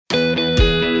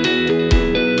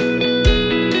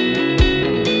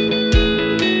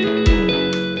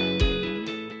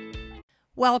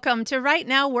Welcome to Write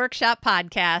Now Workshop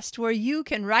Podcast, where you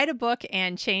can write a book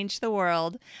and change the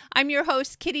world. I'm your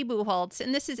host, Kitty Buchholz,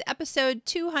 and this is episode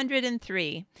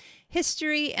 203,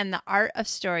 History and the Art of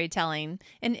Storytelling,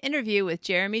 an interview with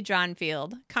Jeremy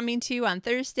Dronfield, coming to you on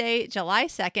Thursday, July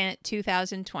 2nd,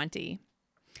 2020.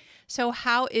 So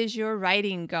how is your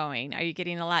writing going? Are you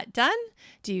getting a lot done?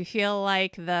 Do you feel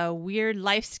like the weird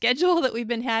life schedule that we've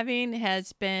been having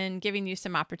has been giving you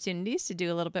some opportunities to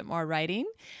do a little bit more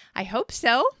writing? I hope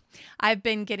so. I've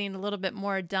been getting a little bit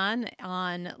more done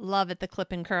on Love at the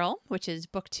Clip and Curl, which is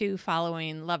book 2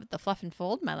 following Love at the Fluff and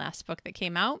Fold, my last book that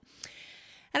came out.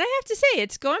 And I have to say,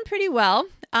 it's going pretty well,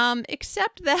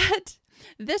 except that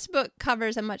this book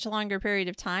covers a much longer period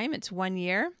of time. It's 1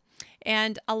 year.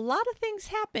 And a lot of things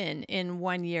happen in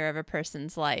 1 year of a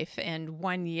person's life and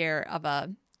 1 year of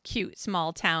a cute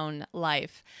small town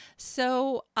life.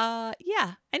 So, I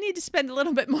need to spend a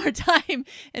little bit more time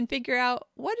and figure out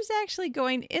what is actually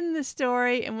going in the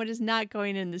story and what is not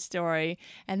going in the story.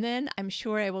 And then I'm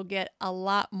sure I will get a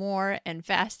lot more and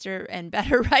faster and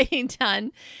better writing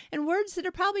done, and words that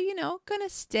are probably, going to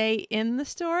stay in the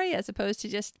story as opposed to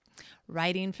just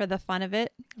writing for the fun of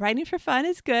it. Writing for fun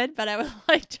is good, but I would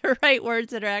like to write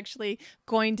words that are actually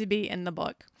going to be in the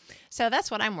book. So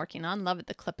that's what I'm working on, Love at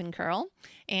the Clip and Curl,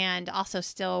 and also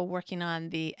still working on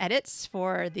the edits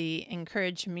for the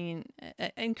encouragement.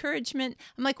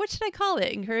 I'm like, what should I call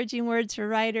it? Encouraging words for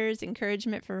writers,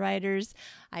 encouragement for writers.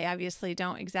 I obviously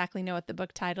don't exactly know what the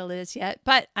book title is yet,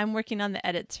 but I'm working on the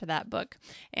edits for that book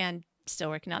and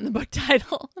still working on the book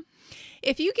title.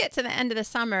 If you get to the end of the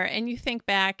summer and you think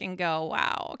back and go,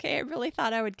 wow, okay, I really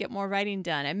thought I would get more writing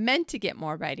done. I meant to get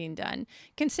more writing done.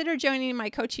 Consider joining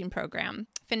my coaching program,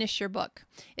 Finish Your Book.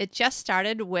 It just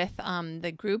started with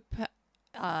the group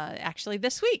actually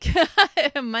this week,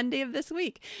 Monday of this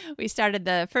week. We started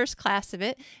the first class of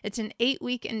it. It's an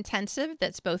 8-week intensive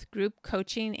that's both group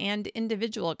coaching and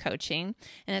individual coaching.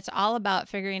 And it's all about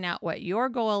figuring out what your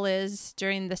goal is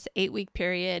during this 8-week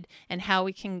period and how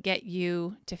we can get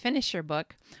you to finish your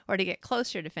book or to get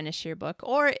closer to finish your book.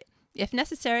 Or if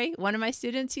necessary, one of my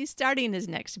students, he's starting his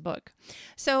next book.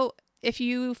 So if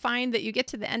you find that you get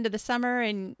to the end of the summer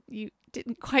and you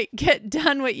didn't quite get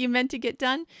done what you meant to get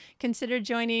done, consider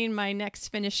joining my next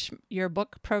Finish Your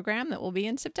Book program that will be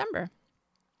in September.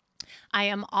 I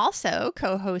am also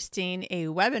co-hosting a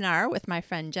webinar with my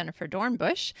friend Jennifer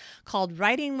Dornbush called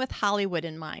Writing with Hollywood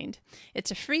in Mind.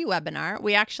 It's a free webinar.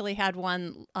 We actually had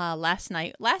one last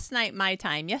night my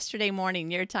time, yesterday morning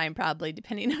your time probably,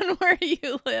 depending on where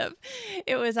you live.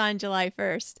 It was on July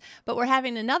 1st, but we're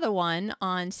having another one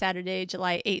on Saturday,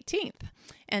 July 18th.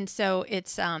 And so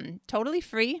it's totally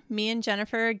free. Me and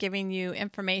Jennifer are giving you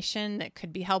information that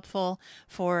could be helpful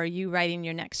for you writing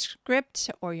your next script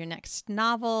or your next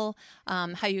novel,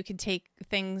 how you can take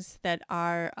things that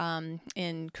are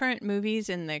in current movies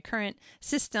in the current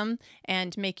system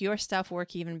and make your stuff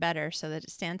work even better so that it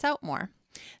stands out more.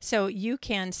 So you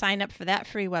can sign up for that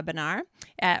free webinar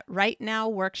at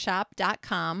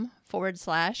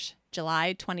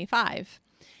writenowworkshop.com/July 25.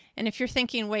 And if you're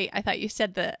thinking, wait, I thought you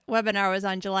said the webinar was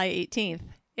on July 18th.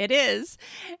 It is.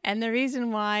 And the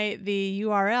reason why the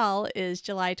URL is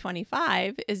July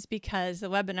 25 is because the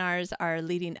webinars are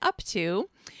leading up to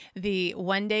the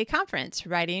one-day conference,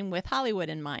 Writing with Hollywood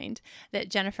in Mind, that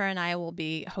Jennifer and I will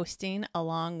be hosting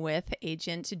along with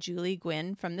agent Julie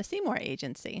Gwynn from the Seymour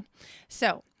Agency.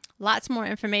 So lots more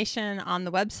information on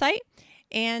the website.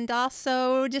 And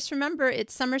also just remember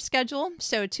it's summer schedule,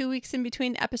 so 2 weeks in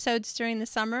between episodes during the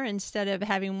summer instead of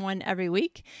having one every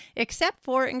week, except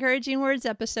for Encouraging Words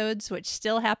episodes, which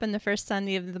still happen the first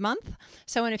Sunday of the month.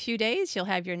 So in a few days, you'll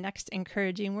have your next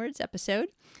Encouraging Words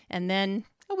episode, and then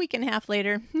a week and a half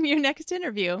later, your next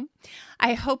interview.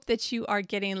 I hope that you are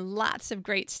getting lots of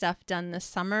great stuff done this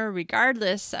summer,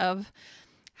 regardless of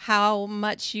how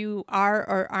much you are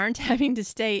or aren't having to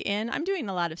stay in. I'm doing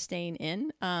a lot of staying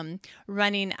in,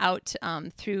 running out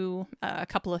through a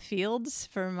couple of fields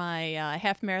for my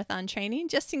half marathon training,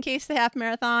 just in case the half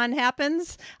marathon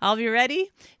happens. I'll be ready.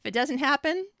 If it doesn't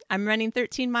happen, I'm running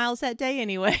 13 miles that day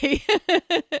anyway.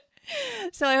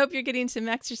 So I hope you're getting some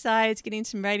exercise, getting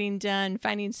some writing done,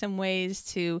 finding some ways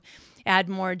to add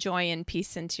more joy and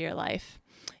peace into your life.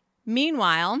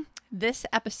 Meanwhile, this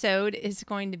episode is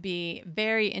going to be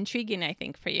very intriguing, I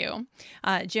think, for you.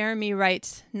 Jeremy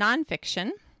writes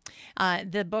nonfiction.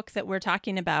 The book that we're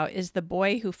talking about is The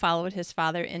Boy Who Followed His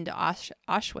Father into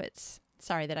Auschwitz.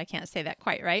 Sorry that I can't say that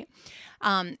quite right.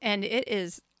 And it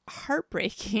is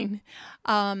heartbreaking.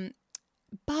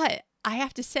 But I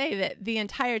have to say that the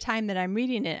entire time that I'm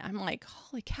reading it, I'm like,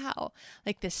 holy cow,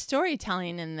 like the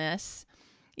storytelling in this,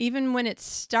 even when it's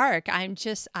stark,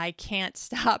 I can't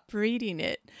stop reading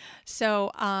it.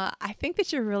 So I think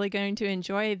that you're really going to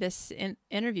enjoy this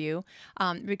interview,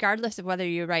 regardless of whether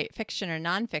you write fiction or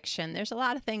nonfiction. There's a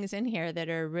lot of things in here that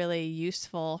are really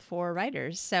useful for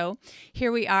writers. So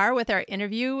here we are with our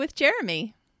interview with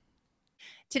Jeremy.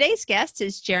 Today's guest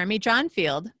is Jeremy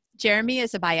Dronfield. Jeremy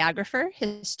is a biographer,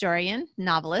 historian,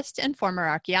 novelist, and former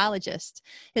archaeologist.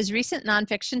 His recent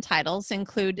nonfiction titles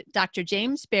include Dr.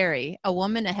 James Barrie, A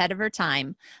Woman Ahead of Her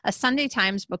Time, a Sunday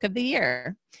Times Book of the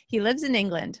Year. He lives in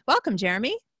England. Welcome,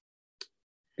 Jeremy.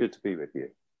 Good to be with you.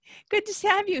 Good to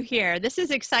have you here. This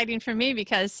is exciting for me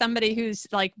because somebody who's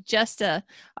like just a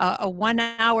 1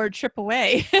 hour trip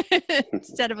away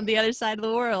instead of on the other side of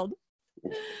the world.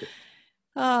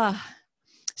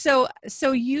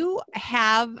 So you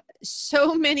have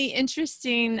so many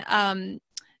interesting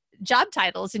job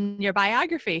titles in your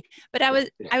biography, but I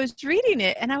was reading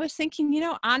it and I was thinking,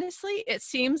 honestly, it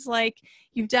seems like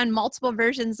you've done multiple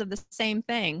versions of the same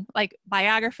thing, like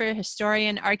biographer,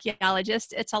 historian,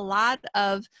 archaeologist. It's a lot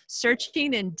of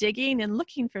searching and digging and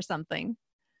looking for something.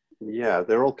 Yeah,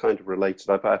 they're all kind of related.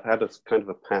 I've had a kind of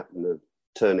a pattern of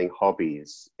turning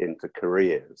hobbies into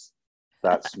careers.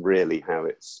 That's really how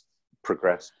it's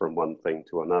progressed from one thing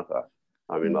to another.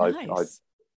 I mean, nice.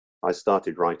 I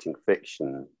started writing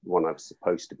fiction when I was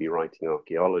supposed to be writing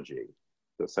archaeology.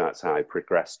 So that's how I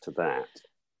progressed to that.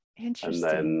 Interesting. And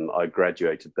then I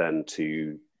graduated then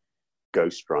to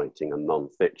ghostwriting and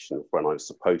nonfiction when I was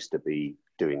supposed to be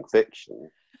doing fiction.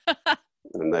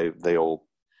 And they all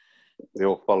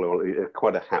follow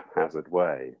quite a haphazard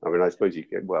way. I mean, I suppose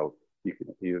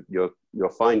you're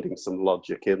finding some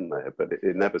logic in there, but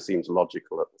it never seems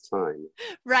logical at the time.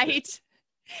 Right.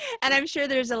 And I'm sure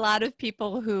there's a lot of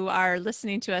people who are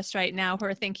listening to us right now who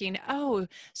are thinking, oh,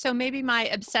 so maybe my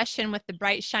obsession with the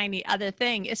bright, shiny other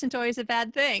thing isn't always a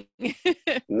bad thing.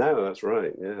 No, that's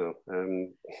right. Yeah. I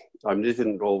mean, it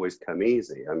didn't always come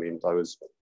easy. I mean,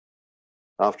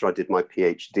 after I did my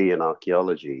PhD in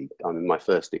archaeology, I mean, my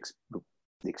first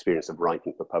experience of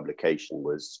writing for publication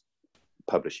was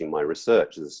publishing my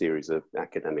research as a series of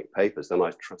academic papers. Then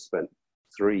I spent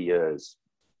 3 years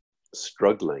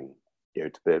struggling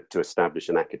to establish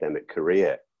an academic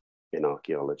career in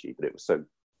archaeology, but it was so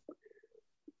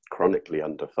chronically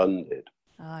underfunded.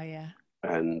 Oh, yeah.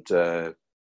 And I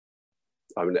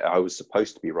mean, I was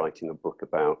supposed to be writing a book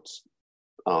about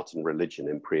art and religion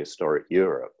in prehistoric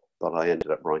Europe, but I ended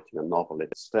up writing a novel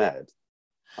instead.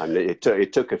 I mean, it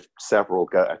took several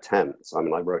attempts. I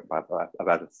mean, I wrote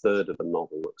about a third of a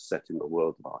novel that was set in the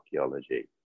world of archaeology.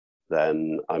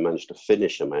 Then I managed to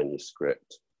finish a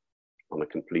manuscript on a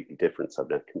completely different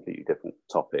subject, completely different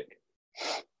topic.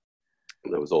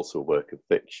 And there was also a work of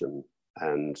fiction,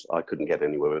 and I couldn't get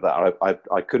anywhere with that.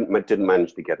 I didn't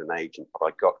manage to get an agent, but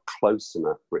I got close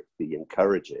enough for it to be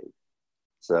encouraging.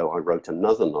 So I wrote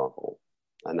another novel,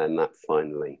 and then that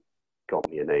finally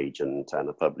got me an agent and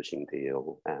a publishing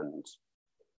deal, and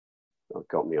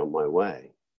got me on my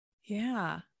way.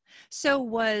 Yeah. So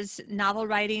was novel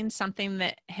writing something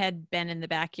that had been in the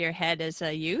back of your head as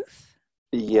a youth?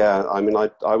 Yeah, I mean,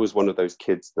 I was one of those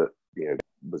kids that,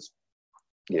 was,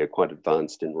 quite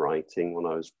advanced in writing when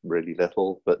I was really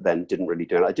little, but then didn't really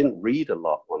do it. I didn't read a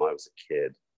lot when I was a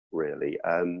kid, really.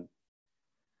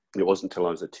 It wasn't until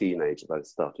I was a teenager that I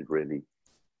started really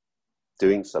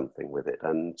doing something with it,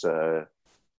 and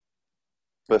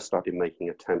first started making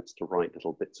attempts to write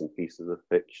little bits and pieces of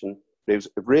fiction.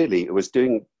 It was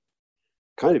doing,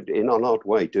 kind of in an odd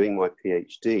way, doing my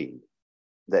PhD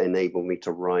that enabled me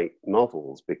to write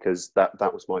novels, because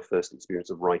that was my first experience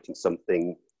of writing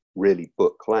something really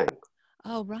book length.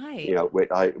 Oh, right.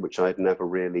 Which I had never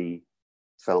really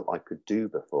felt I could do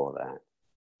before that.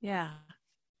 Yeah.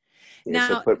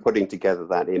 So putting together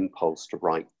that impulse to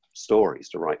write stories,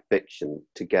 to write fiction,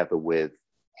 together with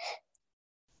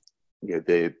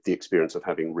the experience of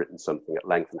having written something at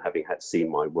length and having seen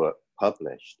my work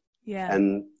published. Yeah.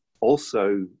 And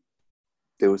also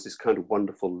there was this kind of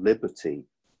wonderful liberty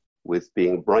with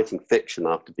writing fiction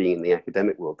after being in the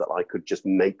academic world, that I could just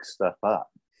make stuff up.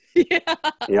 Yeah.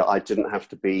 I didn't have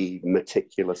to be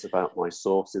meticulous about my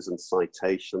sources and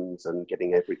citations and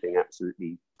getting everything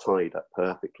absolutely tied up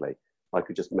perfectly. I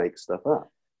could just make stuff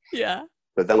up. Yeah.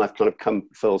 But then I've kind of come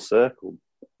full circle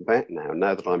back now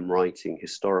that I'm writing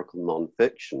historical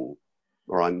nonfiction,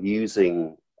 where I'm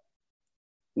using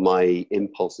my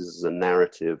impulses as a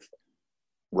narrative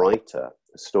writer,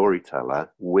 a storyteller,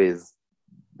 with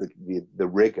the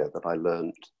rigor that I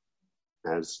learned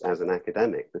as an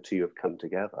academic. The two have come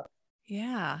together.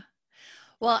 Yeah.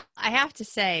 Well, I have to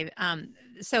say,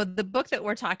 so the book that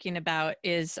we're talking about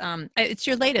is, it's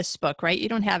your latest book, right? You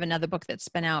don't have another book that's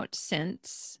been out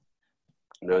since.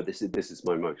 No, this is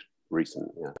my most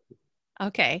recent. Yeah.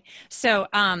 Okay. So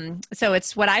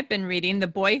it's what I've been reading, The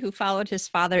Boy Who Followed His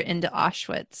Father into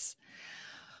Auschwitz,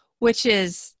 which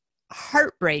is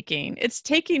heartbreaking. It's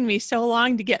taking me so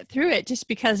long to get through it just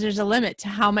because there's a limit to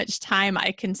how much time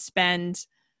I can spend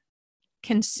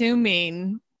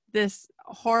consuming this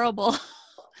horrible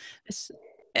this,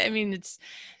 I mean,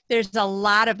 there's a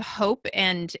lot of hope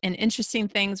and interesting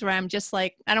things where I'm just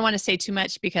like, I don't want to say too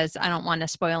much because I don't want to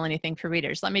spoil anything for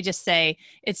readers. Let me just say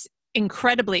it's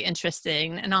incredibly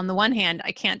interesting. And on the one hand,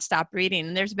 I can't stop reading.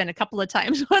 And there's been a couple of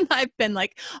times when I've been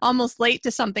like almost late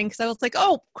to something because I was like,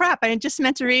 oh crap, I just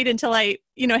meant to read until I,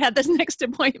 had this next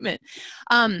appointment.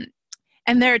 And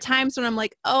there are times when I'm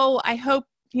like, oh, I hope,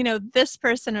 this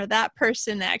person or that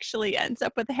person actually ends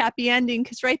up with a happy ending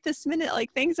because right this minute,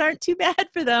 like things aren't too bad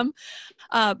for them.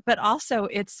 But also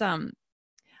it's,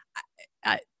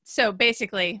 so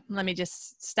basically, let me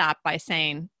just stop by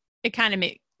saying it kind of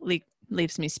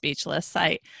leaves me speechless.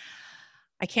 I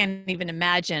can't even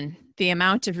imagine the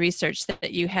amount of research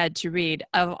that you had to read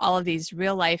of all of these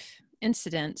real life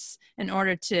incidents in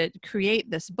order to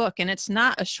create this book. And it's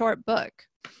not a short book.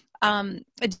 Do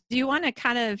you want to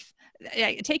kind of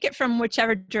take it from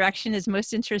whichever direction is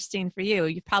most interesting for you?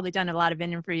 You've probably done a lot of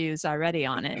interviews already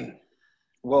on it.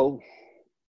 Well,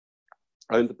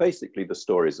 basically the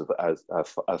stories of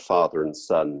a father and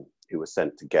son who were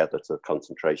sent together to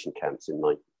concentration camps in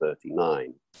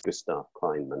 1939, Gustav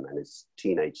Kleinmann and his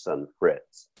teenage son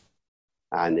Fritz.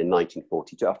 And in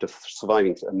 1942, after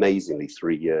surviving amazingly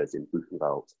 3 years in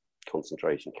Buchenwald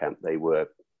concentration camp,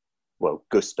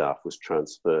 Gustav was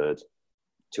transferred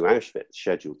to Auschwitz,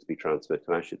 scheduled to be transferred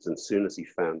to Auschwitz. And as soon as he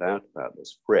found out about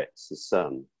this, Fritz, his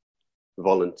son,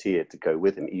 volunteered to go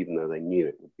with him, even though they knew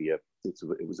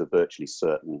it was a virtually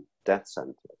certain death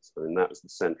sentence. I mean, that was the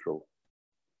central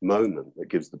moment that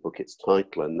gives the book its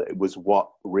title. And it was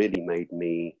what really made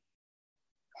me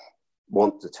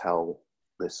want to tell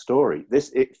this story.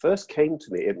 It first came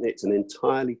to me, it's an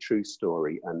entirely true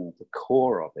story. And the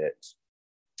core of it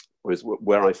was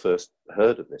where I first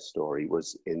heard of this story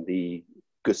was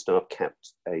Gustav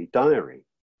kept a diary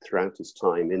throughout his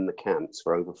time in the camps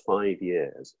for over 5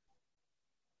 years.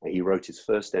 He wrote his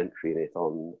first entry in it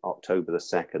on October the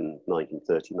 2nd,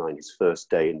 1939, his first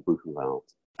day in Buchenwald.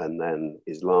 And then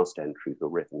his last entries were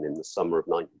written in the summer of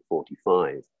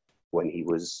 1945, when he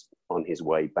was on his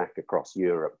way back across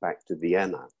Europe, back to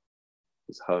Vienna,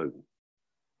 his home.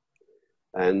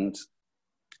 And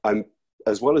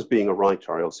as well as being a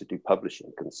writer, I also do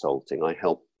publishing consulting. I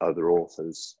help other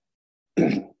authors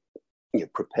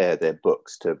prepare their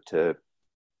books to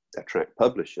attract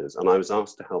publishers. And I was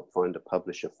asked to help find a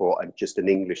publisher for just an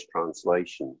English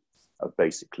translation of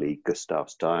basically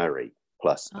Gustav's diary,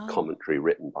 plus a commentary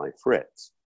written by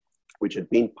Fritz, which had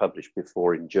been published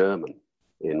before in German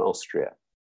in Austria.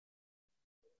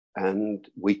 And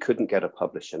we couldn't get a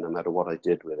publisher no matter what I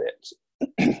did with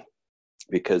it,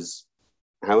 because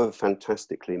however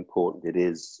fantastically important it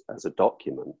is as a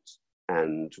document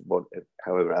and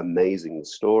however amazing the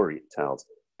story it tells,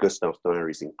 Gustav's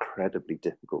diary is incredibly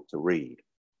difficult to read.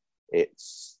 He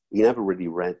never really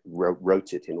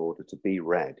wrote it in order to be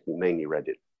read. He mainly read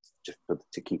it just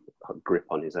to keep a grip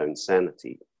on his own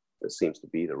sanity. That seems to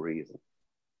be the reason.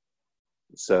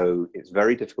 So it's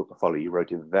very difficult to follow. He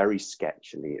wrote it very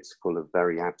sketchily. It's full of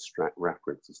very abstract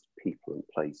references to people and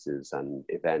places and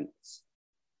events.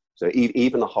 So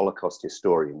even a Holocaust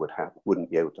historian wouldn't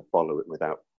be able to follow it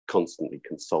without constantly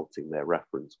consulting their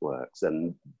reference works.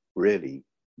 And really,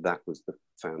 that was the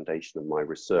foundation of my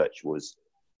research, was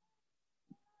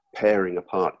pairing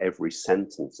apart every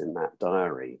sentence in that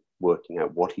diary, working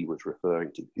out what he was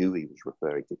referring to, who he was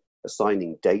referring to,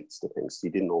 assigning dates to things. He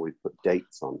didn't always put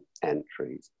dates on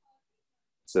entries.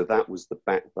 So that was the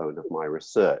backbone of my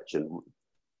research, and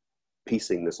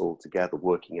piecing this all together,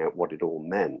 working out what it all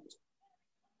meant,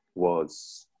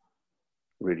 was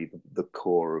really the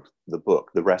core of the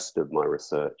book. The rest of my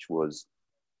research was,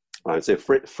 so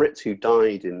Fritz, who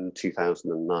died in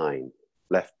 2009,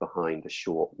 left behind a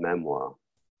short memoir,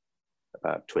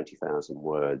 about 20,000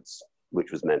 words,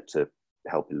 which was meant to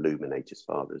help illuminate his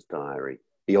father's diary.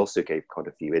 He also gave quite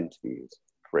a few interviews,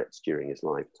 Fritz, during his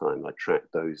lifetime. I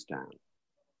tracked those down.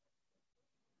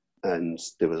 And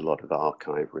there was a lot of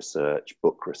archive research,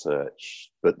 book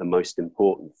research, but the most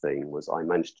important thing was I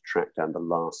managed to track down the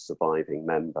last surviving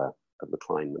member of the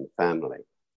Kleinmann family.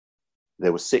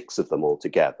 There were 6 of them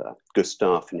altogether,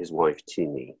 Gustav and his wife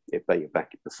Tini,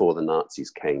 back before the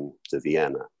Nazis came to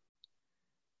Vienna.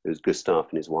 It was Gustav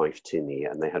and his wife Tinny,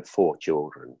 and they had 4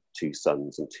 children, 2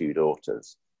 sons and 2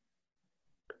 daughters.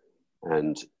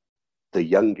 And the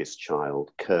youngest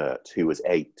child, Kurt, who was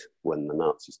 8 when the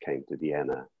Nazis came to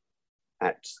Vienna,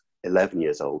 at 11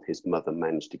 years old, his mother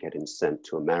managed to get him sent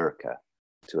to America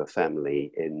to a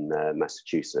family in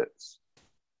Massachusetts.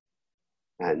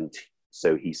 And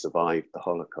so he survived the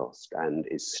Holocaust and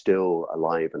is still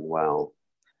alive and well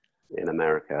in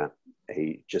America.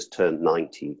 He just turned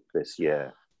 90 this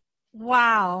year.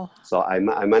 Wow. So I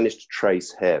managed to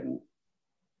trace him,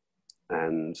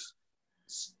 and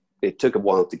it took a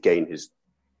while to gain his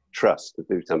trust.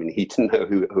 I mean, he didn't know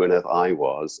who on earth I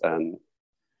was. And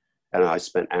I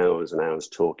spent hours and hours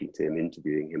talking to him,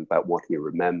 interviewing him about what he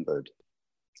remembered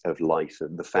of life,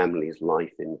 of the family's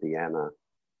life in Vienna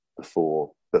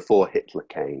before Hitler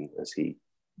came, as he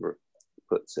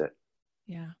puts it.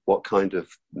 Yeah. What kind of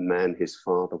man his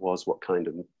father was, what kind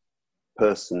of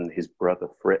person his brother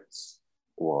Fritz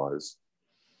was,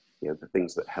 the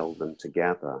things that held them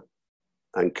together.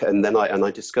 And then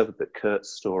I discovered that Kurt's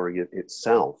story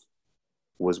itself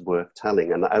was worth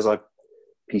telling. And as I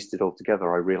pieced it all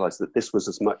together, I realized that this was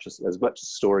as much a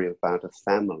story about a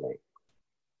family.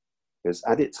 Because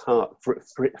at its heart,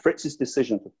 Fritz's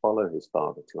decision to follow his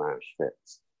father to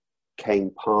Auschwitz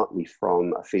came partly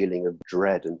from a feeling of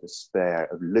dread and despair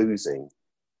of losing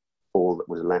all that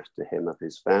was left to him of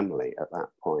his family at that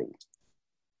point.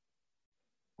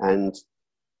 And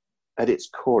at its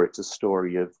core, it's a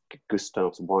story of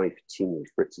Gustav's wife, Tinny,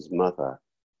 Fritz's mother,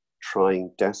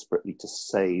 trying desperately to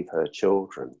save her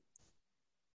children.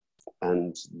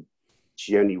 And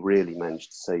she only really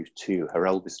managed to save 2, her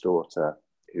eldest daughter,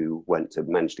 who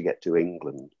managed to get to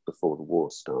England before the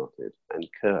war started, and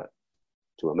Kurt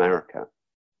to America.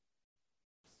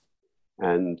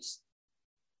 And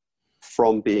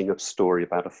from being a story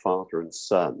about a father and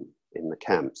son in the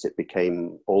camps, it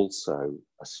became also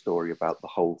a story about the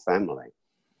whole family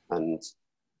and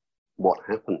what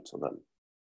happened to them.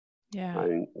 Yeah. I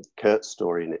mean, Kurt's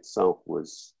story in itself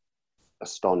was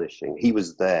astonishing. He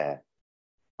was there.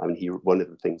 I mean, one of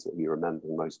the things that he remembered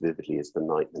most vividly is the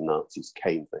night the Nazis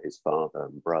came for his father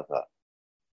and brother,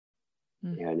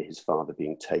 and his father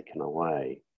being taken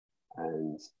away.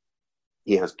 And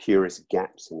he has curious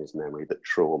gaps in his memory that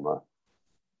trauma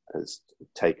has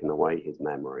taken away his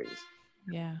memories.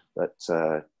 Yeah. But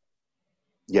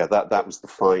that was the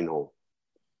final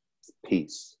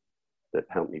piece that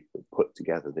helped me put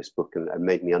together this book and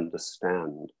made me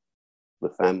understand the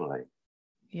family.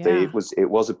 Yeah. It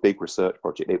was a big research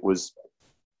project.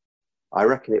 I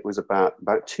reckon it was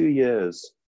about 2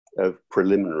 years of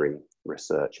preliminary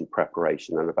research and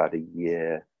preparation and about a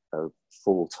year of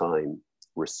full-time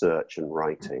research and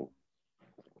writing.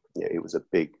 Yeah, it was a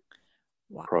big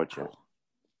project.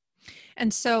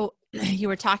 And so you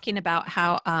were talking about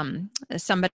how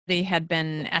somebody had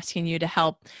been asking you to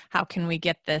help. How can we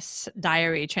get this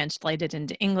diary translated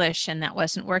into English? And that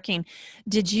wasn't working.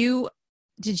 Did you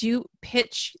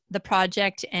pitch the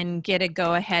project and get a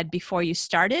go ahead before you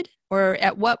started? Or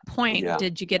at what point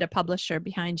did you get a publisher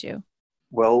behind you?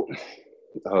 Well,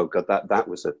 oh God, that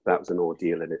was an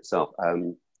ordeal in itself.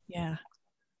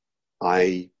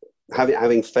 I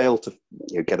having failed to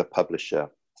get a publisher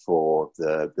for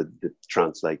the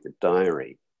translated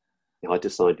diary, I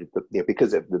decided that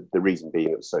because of the reason being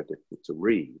it was so difficult to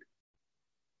read,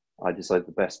 I decided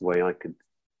the best way I could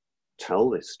tell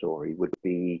this story would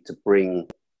be to bring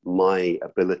my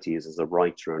abilities as a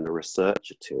writer and a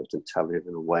researcher to it and tell it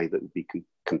in a way that would be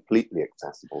completely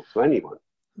accessible to anyone.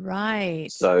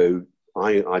 Right. So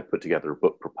I put together a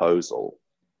book proposal.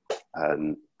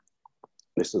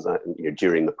 This was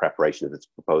during the preparation of this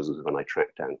proposal when I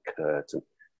tracked down Kurt and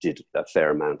did a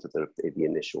fair amount of the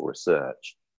initial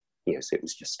research. So it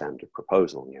was just standard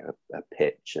proposal, a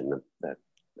pitch and the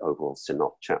overall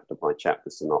chapter by chapter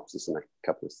synopsis and a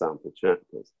couple of sample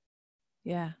chapters.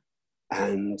 Yeah.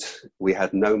 And we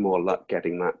had no more luck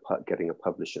getting a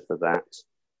publisher for that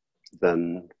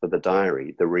than for the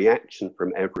diary. The reaction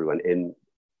from everyone in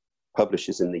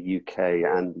publishers in the UK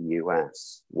and the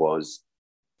US was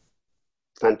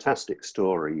fantastic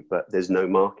story, but there's no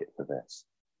market for this.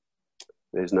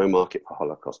 There's no market for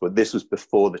Holocaust. But this was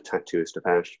before the Tattooist of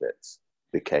Auschwitz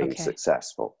became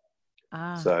successful.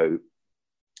 So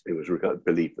it was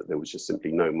believed that there was just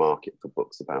simply no market for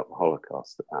books about the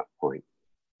Holocaust at that point.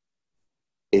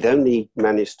 It only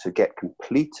managed to get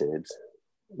completed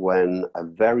when a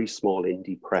very small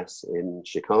indie press in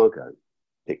Chicago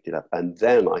picked it up. And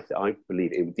then I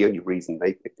believe the only reason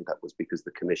they picked it up was because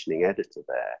the commissioning editor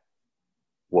there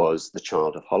was the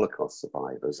child of Holocaust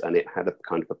survivors. And it had a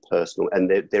kind of a personal, and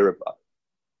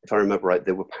if I remember right,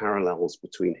 there were parallels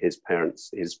between his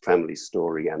family's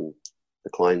story and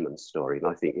the Kleinman story. And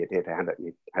I think it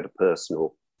had a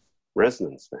personal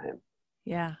resonance for him.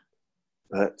 Yeah.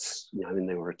 But, I mean,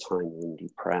 they were a tiny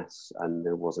indie press, and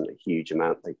there wasn't a huge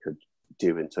amount they could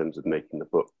do in terms of making the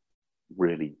book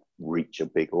really reach a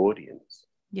big audience.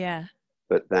 Yeah.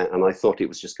 And I thought it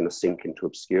was just going to sink into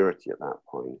obscurity at that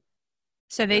point.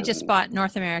 So they just bought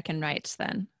North American rights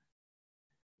then?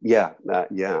 Yeah. I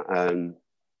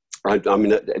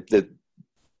mean,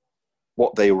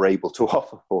 what they were able to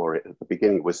offer for it at the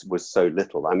beginning was so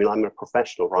little. I mean, I'm a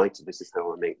professional writer. This is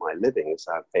how I make my living. It's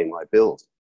how I pay my bills.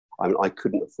 I mean, I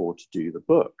couldn't afford to do the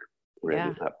book, really,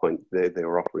 at that point. They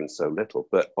were offering so little.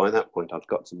 But by that point, I'd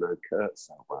got to know Kurt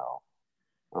so well.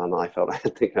 And I felt I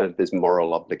had this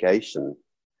moral obligation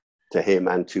to him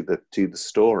and to the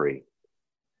story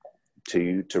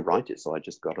to write it. So I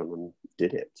just got on and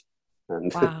did it.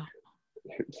 And wow.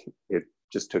 it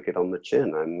just took it on the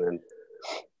chin. And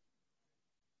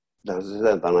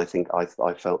then, then I think I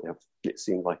felt it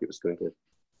seemed like it was going to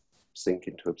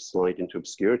slide into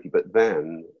obscurity. But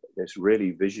then this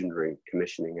really visionary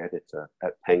commissioning editor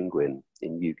at Penguin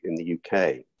in the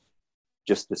UK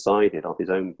just decided of his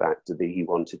own back that he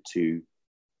wanted to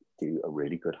do a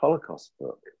really good Holocaust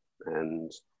book.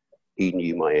 And he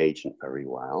knew my agent very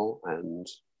well and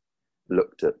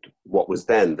looked at what was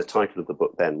then, the title of the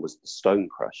book then was The Stone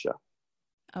Crusher.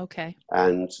 Okay.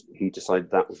 And he decided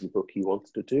that was the book he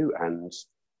wanted to do. And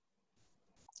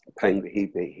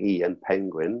he and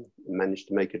Penguin managed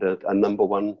to make it a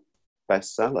 #1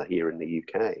 bestseller here in the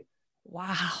UK.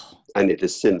 Wow. And it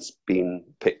has since been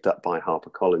picked up by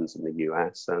HarperCollins in the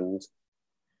US, and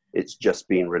it's just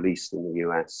been released in the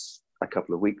US a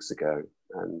couple of weeks ago,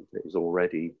 and it was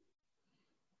already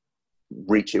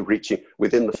reaching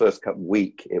within the first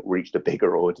week, it reached a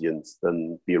bigger audience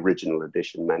than the original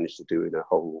edition managed to do in a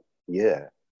whole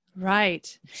year.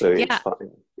 Right. So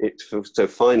so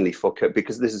finally for Kurt,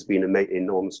 because this has been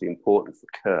enormously important for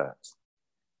Kurt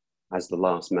as the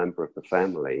last member of the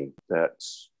family, that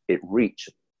it reached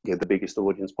the biggest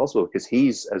audience possible, because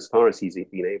he's, as far as he's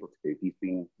been able to do, he's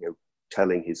been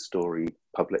telling his story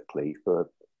publicly for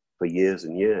years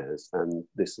and years, and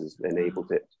this has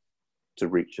enabled it to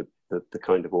reach the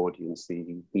kind of audience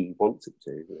he wants it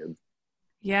to,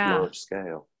 large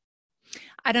scale.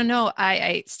 I don't know.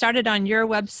 I started on your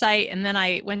website and then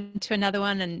I went to another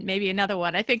one and maybe another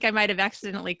one. I think I might have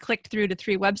accidentally clicked through to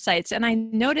 3 websites, and I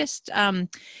noticed,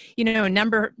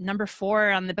 number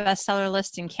 4 on the bestseller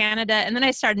list in Canada. And then I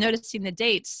started noticing the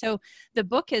dates. So the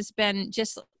book has been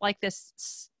just like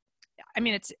this. I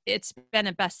mean, it's been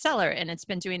a bestseller and it's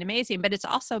been doing amazing, but it's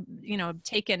also,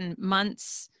 taken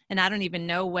months. And I don't even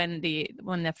know when the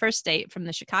first date from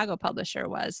the Chicago publisher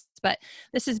was, but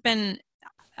this has been,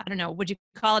 I don't know, would you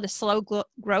call it a slow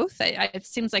growth? It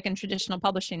seems like in traditional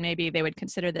publishing, maybe they would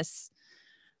consider this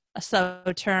a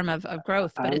slow term of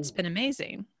growth, but it's been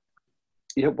amazing.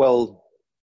 Yeah, well,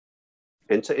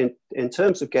 in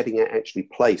terms of getting it actually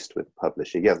placed with the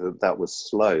publisher, that was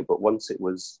slow. But once it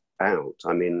was out,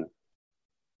 I mean,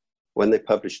 when they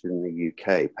published in the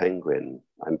UK, Penguin,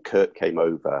 and Kurt came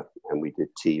over and we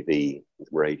did TV,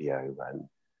 radio,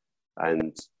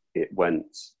 and it went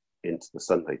into the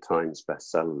Sunday Times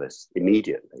bestseller list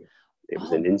immediately. It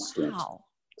was an instant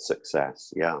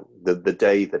success. Yeah, the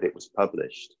day that it was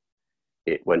published,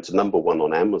 it went to #1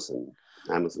 on Amazon's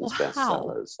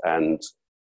bestsellers, and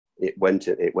it went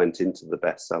into the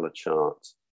bestseller chart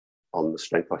on the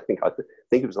strength. I think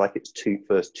it was like its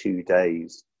first 2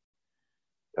 days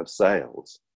of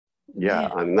sales. Yeah,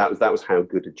 I mean that was how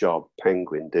good a job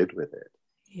Penguin did with it.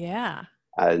 Yeah,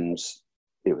 and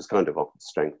it was kind of off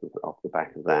the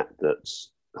back of that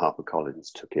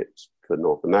HarperCollins took it for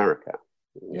North America.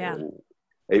 Yeah,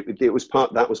 it was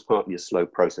partly a slow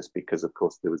process because, of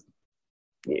course, there was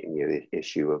the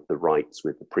issue of the rights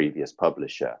with the previous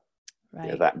publisher.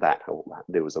 Right.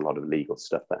 There was a lot of legal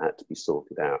stuff that had to be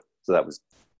sorted out. So that was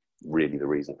really the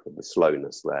reason for the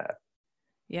slowness there.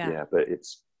 Yeah, but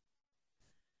it's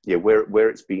where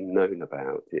it's been known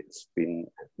about, it's been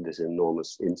this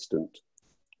enormous instant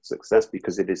success,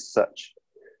 because it is such,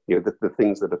 the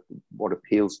things what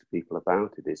appeals to people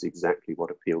about it is exactly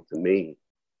what appealed to me,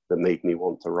 that made me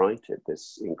want to write it.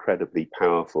 This incredibly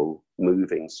powerful,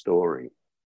 moving story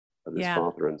of this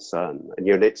father and son.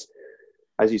 And it's,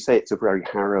 as you say, it's a very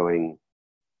harrowing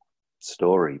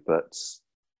story, but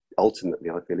ultimately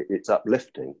I feel it's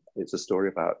uplifting. It's a story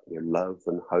about love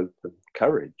and hope and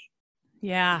courage.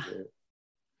 Yeah,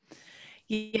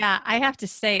 I have to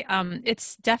say,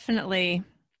 it's definitely,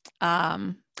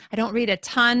 I don't read a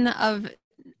ton of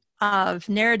of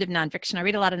narrative nonfiction. I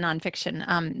read a lot of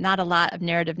nonfiction, not a lot of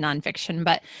narrative nonfiction,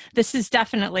 but this is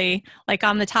definitely like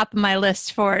on the top of my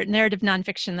list for narrative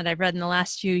nonfiction that I've read in the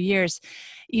last few years.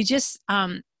 You just,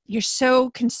 you're so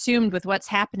consumed with what's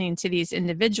happening to these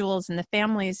individuals and the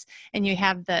families, and you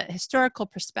have the historical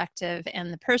perspective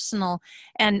and the personal,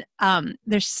 and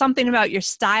there's something about your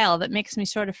style that makes me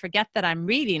sort of forget that I'm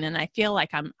reading, and I feel like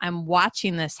I'm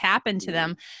watching this happen to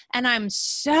them, and I'm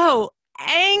so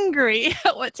angry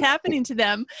at what's happening to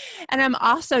them. And I'm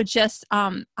also just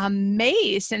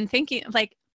amazed and thinking,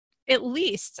 like, at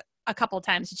least a couple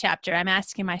times a chapter, I'm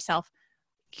asking myself,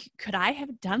 could I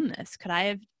have done this? Could I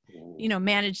have,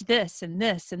 managed this and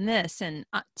this and this? And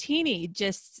Teeny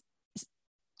just,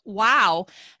 wow.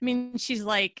 I mean, she's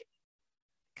like,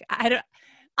 I don't,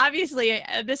 obviously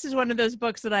this is one of those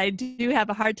books that I do have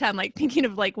a hard time like thinking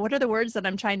of like what are the words that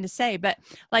I'm trying to say, but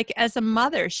like as a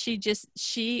mother, she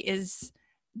is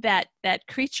that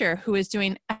creature who is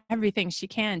doing everything she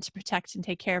can to protect and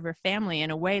take care of her family in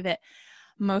a way that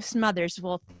most mothers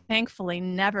will thankfully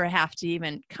never have to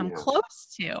even come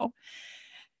close to.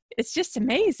 It's just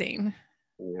amazing.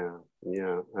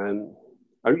 Yeah. And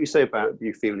you say about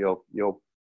you feel you're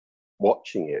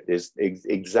watching it is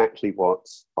exactly what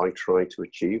I try to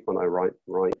achieve when I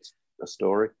write a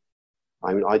story.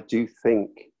 I mean, I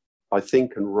think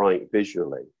and write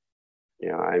visually.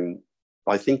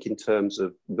 I think in terms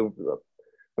of the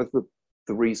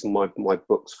reason my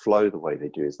books flow the way they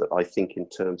do is that I think in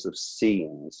terms of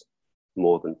scenes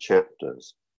more than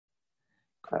chapters.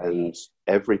 Great. And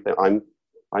everything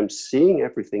I'm seeing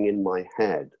everything in my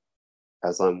head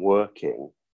as I'm working.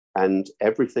 And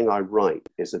everything I write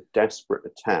is a desperate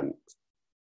attempt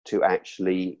to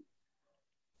actually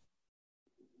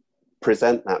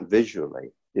present that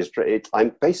visually.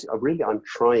 I'm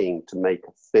trying to make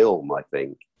a film, I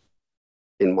think,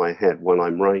 in my head when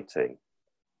I'm writing.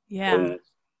 Yeah. And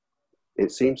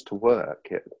it seems to work.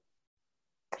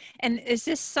 And is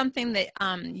this something that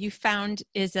you found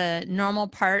is a normal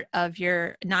part of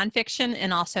your nonfiction,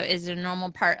 and also is it a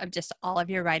normal part of just all of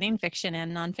your writing, fiction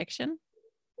and nonfiction?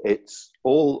 It's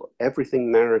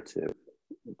everything narrative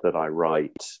that I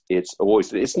write. It's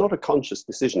not a conscious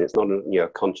decision. It's not a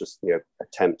conscious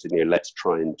attempt to let's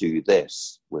try and do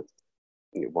this with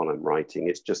what I'm writing.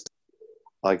 It's just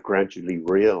I gradually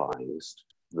realized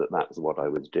that that's what I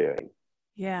was doing.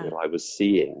 Yeah, I was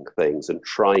seeing things and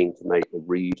trying to make the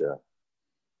reader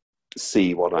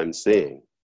see what I'm seeing,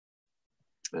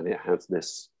 and it has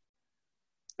this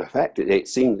effect. It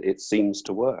seems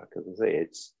to work. As I say,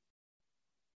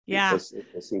 yeah.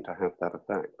 It does seem to have that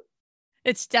effect.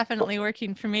 It's definitely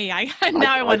working for me. I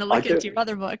want to look into your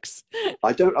other books.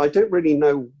 I don't really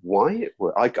know why it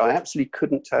works. I absolutely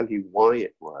couldn't tell you why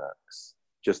it works.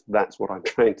 Just that's what I'm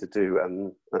trying to do,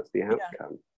 and that's the outcome.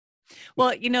 Yeah.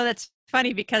 Well, that's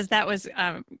funny because that was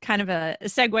kind of a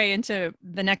segue into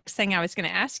the next thing I was going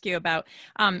to ask you about.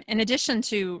 In addition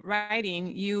to writing,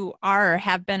 you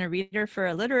have been a reader for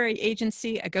a literary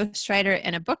agency, a ghostwriter,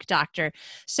 and a book doctor.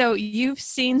 So you've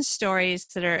seen stories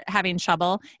that are having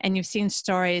trouble, and you've seen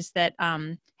stories that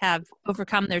have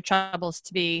overcome their troubles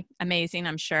to be amazing,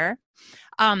 I'm sure.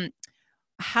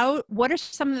 What are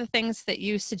some of the things that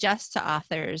you suggest to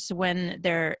authors when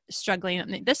they're struggling? I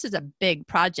mean, this is a big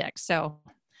project. So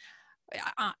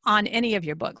on any of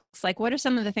your books, like what are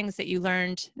some of the things that you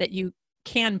learned that you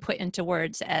can put into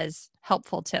words as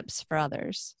helpful tips for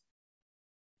others?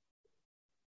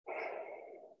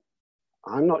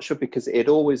 I'm not sure, because it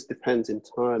always depends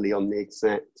entirely on the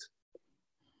exact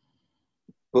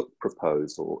book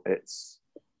proposal. It's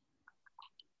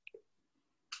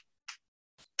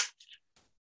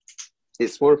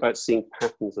more about seeing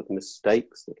patterns of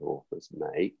mistakes that authors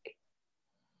make,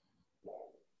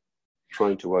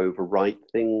 trying to overwrite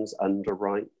things,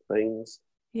 underwrite things.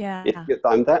 Yeah.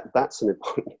 That's an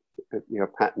important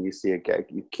pattern you see again,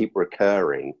 you keep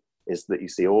recurring, is that you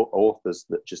see authors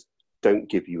that just don't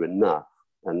give you enough,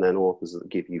 and then authors that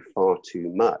give you far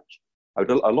too much. A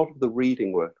lot of the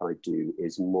reading work I do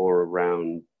is more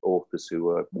around authors who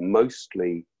are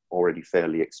mostly already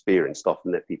fairly experienced.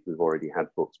 Often they're people who've already had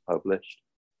books published.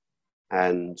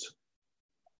 And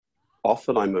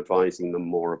often I'm advising them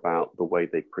more about the way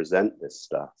they present this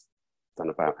stuff than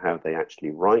about how they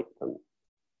actually write them.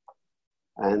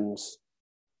 And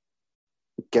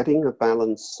getting a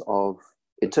balance of,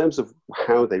 in terms of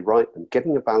how they write them,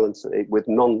 getting a balance with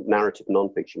non-narrative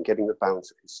nonfiction, getting a balance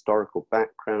of historical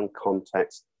background,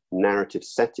 context, narrative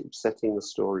setting the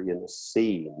story in a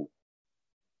scene.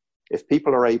 If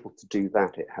people are able to do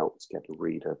that, it helps get a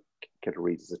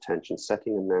reader's attention,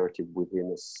 setting a narrative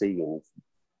within a scene,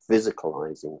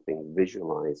 physicalizing things,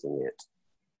 visualizing it.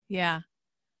 Yeah.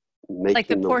 Like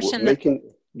the portion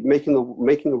making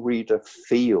the reader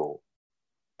feel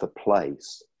the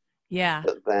place, yeah.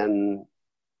 but then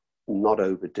not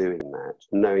overdoing that,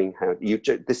 knowing how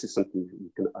this is something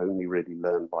you can only really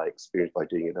learn by experience, by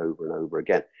doing it over and over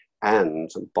again, and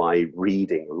by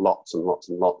reading lots and lots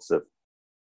and lots of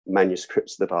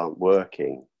manuscripts that aren't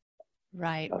working,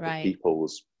 other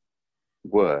people's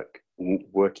work,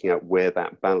 working out where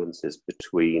that balance is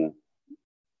between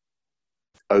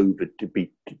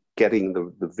getting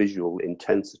the visual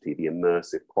intensity, the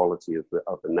immersive quality of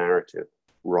the narrative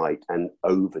right, and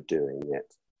overdoing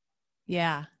it.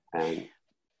 Yeah. And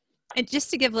just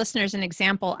to give listeners an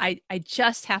example, I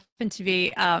just happened to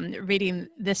be reading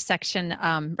this section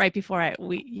right before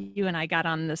you and I got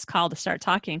on this call to start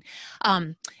talking.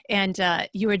 And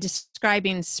you were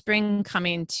describing spring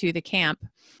coming to the camp.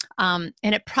 And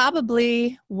it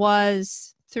probably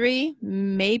was 3,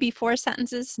 maybe 4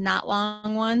 sentences, not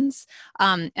long ones.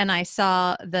 And I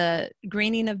saw the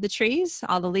greening of the trees,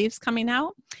 all the leaves coming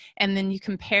out. And then you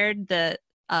compared the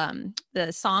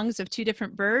songs of 2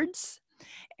 different birds.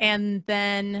 And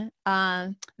then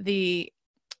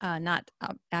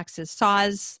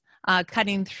saws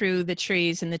cutting through the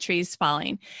trees and the trees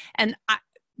falling. And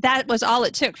that was all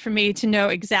it took for me to know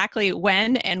exactly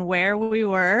when and where we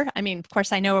were. I mean, of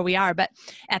course, I know where we are, but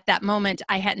at that moment,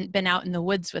 I hadn't been out in the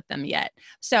woods with them yet.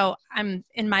 So I'm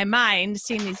in my mind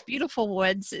seeing these beautiful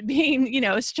woods being,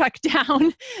 struck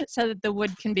down so that the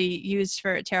wood can be used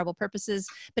for terrible purposes.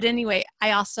 But anyway,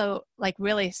 I also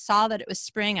really saw that it was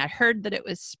spring. I heard that it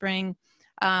was spring.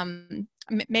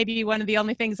 Maybe one of the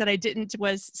only things that I didn't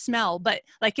was smell, but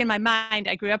in my mind,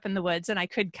 I grew up in the woods and I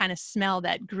could kind of smell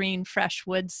that green, fresh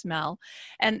wood smell.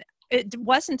 And it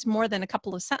wasn't more than a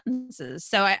couple of sentences.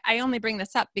 So I only bring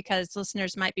this up because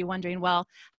listeners might be wondering, well,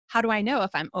 how do I know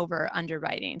if I'm over or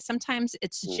underwriting? Sometimes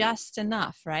it's just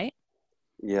enough, right?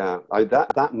 Yeah,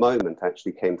 that moment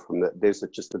actually came from that. There's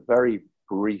just a very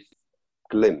brief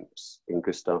glimpse in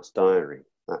Gustav's diary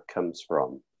that comes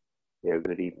from,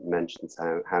 that he mentions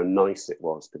how nice it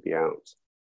was to be out,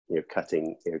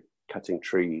 cutting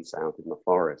trees out in the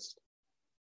forest,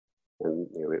 and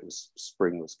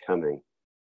spring was coming.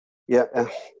 Yeah,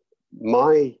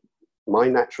 my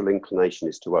natural inclination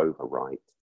is to overwrite.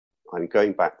 I'm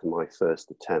going back to my first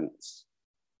attempts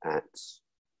at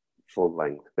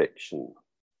full-length fiction.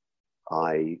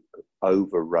 I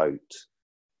overwrote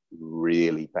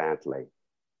really badly.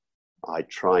 I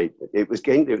tried, it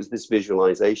was this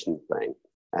visualization thing,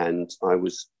 and I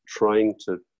was trying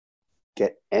to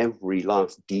get every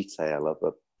last detail of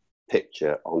a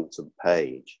picture onto the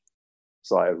page.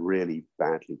 So I really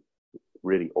badly,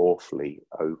 really awfully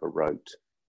overwrote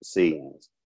scenes.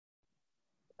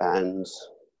 And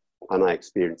I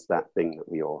experienced that thing that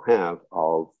we all have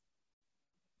of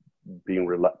being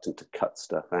reluctant to cut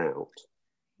stuff out.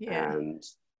 Yeah. And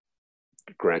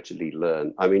gradually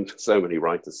learn. I mean, so many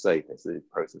writers say this, the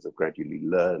process of gradually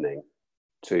learning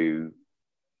to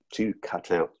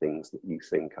cut out things that you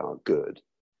think are good.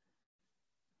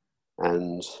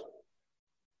 And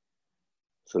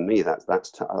for me,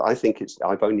 I think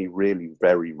I've only really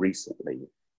very recently,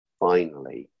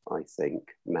 finally, I think,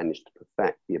 managed to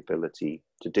perfect the ability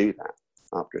to do that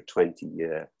after a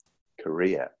 20-year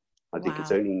career. I think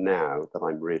it's only now that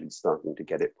I'm really starting to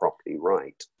get it properly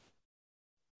right.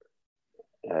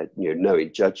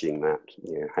 Knowing, judging that,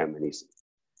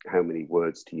 how many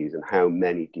words to use and how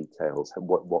many details,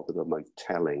 what are the most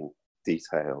telling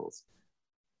details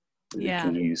that you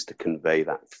can use to convey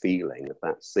that feeling of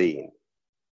that scene,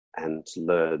 and to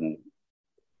learn.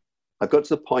 I've got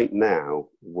to the point now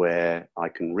where I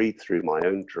can read through my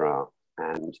own draft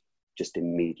and just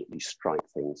immediately strike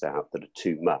things out that are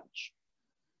too much.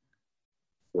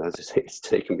 As I say, it's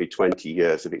taken me 20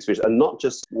 years of experience, and not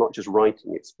just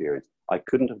writing experience. I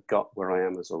couldn't have got where I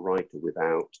am as a writer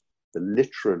without the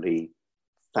literally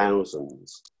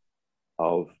thousands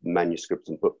of manuscripts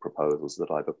and book proposals that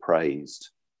I've appraised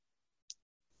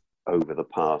over the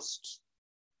past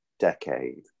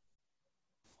decade.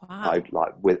 Wow.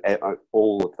 With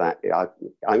all of that,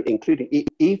 I'm including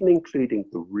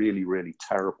the really, really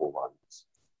terrible ones.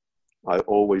 I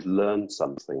always learn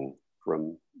something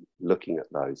from looking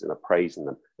at those and appraising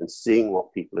them and seeing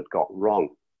what people had got wrong,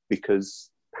 because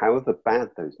however bad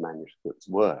those manuscripts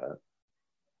were,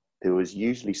 there was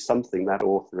usually something that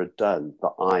author had done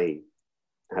that I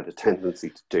had a tendency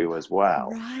to do as well.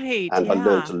 Right. And I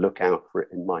learned to look out for it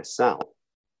in myself.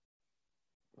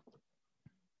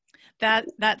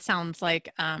 That sounds like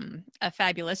a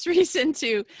fabulous reason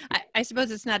to, I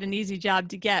suppose it's not an easy job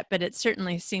to get, but it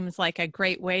certainly seems like a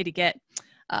great way to get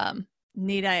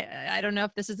Neat. I don't know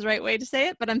if this is the right way to say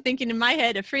it, but I'm thinking in my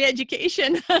head a free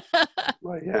education.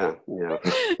 Well, yeah, yeah.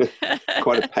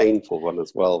 Quite a painful one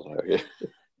as well, though. Yeah.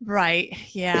 Right.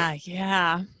 Yeah.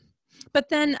 Yeah. But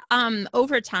then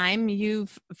over time,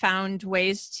 you've found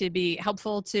ways to be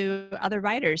helpful to other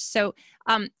writers. So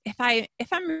if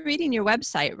I'm reading your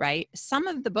website right, some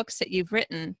of the books that you've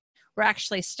written were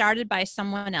actually started by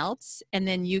someone else, and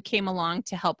then you came along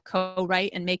to help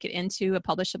co-write and make it into a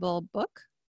publishable book.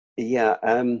 Yeah.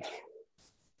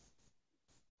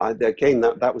 Again,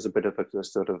 that was a bit of a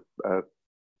sort of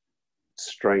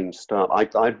strange start.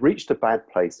 I'd reached a bad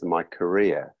place in my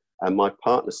career, and my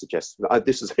partner suggested,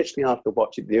 this was actually after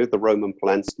watching the Roman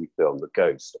Polanski film, The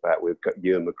Ghost, about with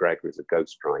Ewan McGregor as a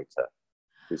ghostwriter,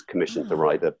 who's commissioned to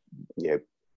write a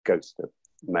ghost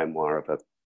memoir of a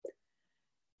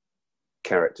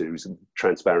character who's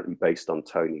transparently based on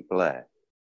Tony Blair.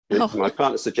 My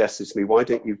partner suggested to me, why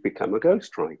don't you become a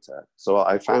ghostwriter? So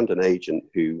I found an agent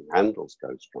who handles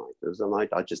ghostwriters, and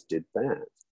I just did that.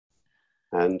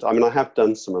 And I mean, I have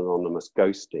done some anonymous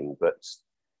ghosting, but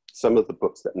some of the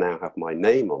books that now have my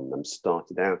name on them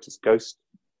started out as ghost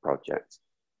projects.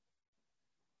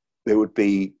 There would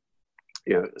be,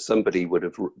 somebody would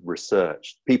have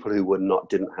researched people who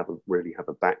didn't really have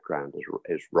a background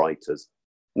as writers,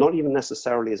 not even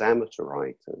necessarily as amateur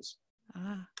writers,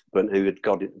 but who had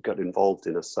got involved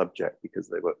in a subject because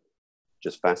they were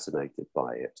just fascinated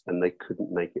by it, and they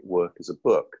couldn't make it work as a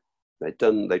book. They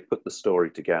put the story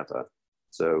together.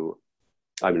 So,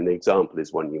 I mean, the example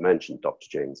is one you mentioned, Dr.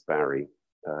 James Barry,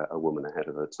 A Woman Ahead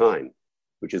of Her Time,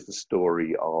 which is the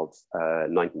story of a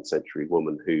 19th century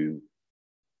woman who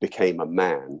became a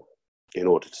man in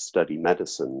order to study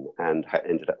medicine and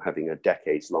ended up having a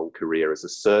decades-long career as a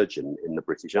surgeon in the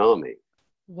British Army.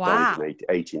 Wow. Died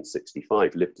in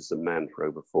 1865, lived as a man for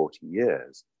over 40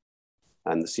 years.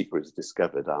 And the secret was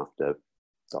discovered after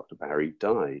Dr. Barry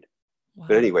died. Wow.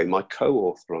 But anyway, my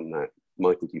co-author on that,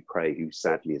 Michael Dupre, who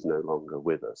sadly is no longer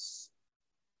with us,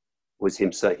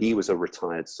 he was a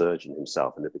retired surgeon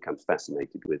himself and had become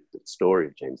fascinated with the story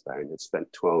of James Barry and had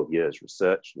spent 12 years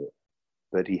researching it.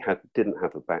 But he didn't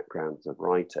have a background as a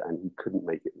writer, and he couldn't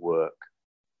make it work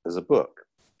as a book.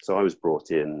 So I was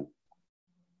brought in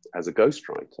as a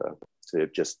ghostwriter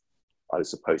I was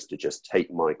supposed to just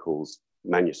take Michael's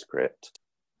manuscript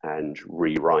and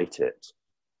rewrite it.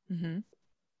 Mm-hmm.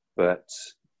 But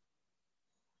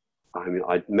I mean,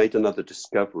 I made another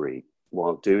discovery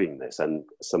while doing this, and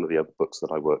some of the other books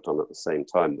that I worked on at the same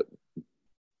time that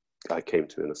I came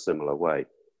to in a similar way,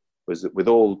 was that with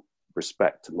all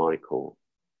respect to Michael,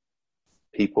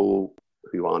 people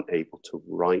who aren't able to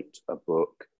write a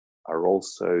book are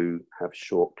also have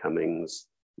shortcomings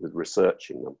with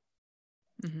researching them.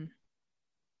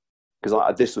 Because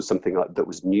mm-hmm. This was something that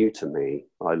was new to me.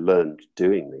 I learned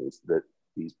doing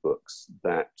these books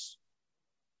that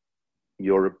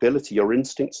your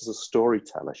instincts as a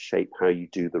storyteller shape how you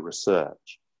do the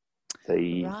research.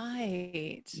 They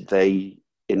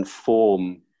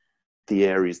inform the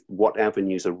areas, what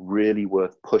avenues are really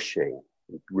worth pushing,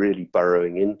 really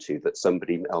burrowing into that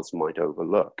somebody else might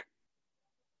overlook,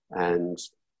 and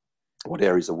what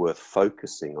areas are worth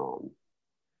focusing on.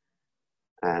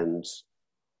 And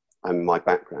my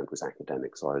background was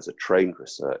academic, so I was a trained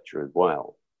researcher as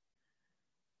well.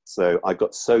 So I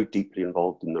got so deeply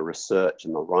involved in the research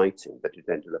and the writing that it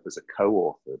ended up as a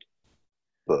co-authored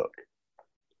book.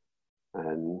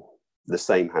 And the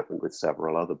same happened with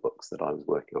several other books that I was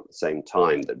working on at the same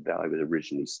time, that I was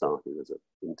originally started as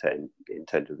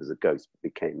intended as a ghost, but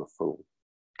became a full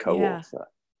co-author.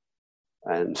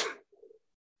 Yeah. And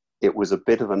it was a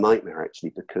bit of a nightmare,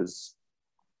 actually, because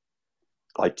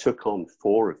I took on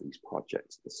 4 of these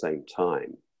projects at the same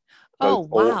time. Oh,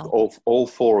 wow. All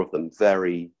 4 of them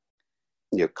very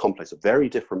complex, very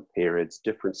different periods,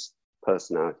 different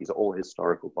personalities, all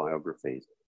historical biographies,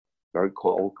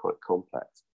 all quite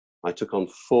complex. I took on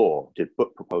 4, did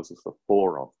book proposals for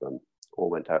 4 of them,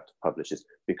 all went out to publishers,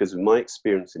 because of my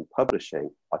experience in publishing,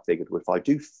 I figured, well, if I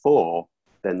do 4,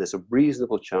 then there's a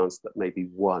reasonable chance that maybe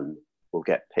 1 will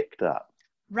get picked up.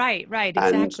 Right,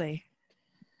 exactly.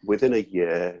 And within a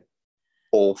year,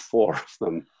 all 4 of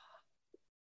them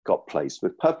got placed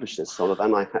with publishers. So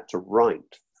then I had to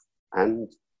write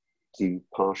and do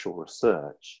partial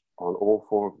research on all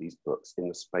 4 of these books in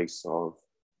the space of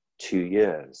 2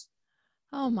 years.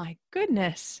 Oh my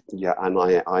goodness. Yeah, and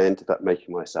I ended up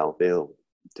making myself ill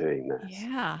doing this.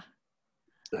 Yeah.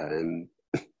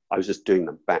 I was just doing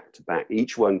them back to back.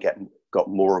 Each one got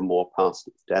more and more past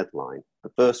its deadline.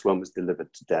 The first one was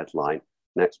delivered to deadline.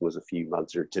 Next one was a few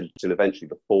months, till eventually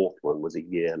the 4th one was a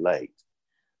year late.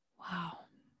 Wow.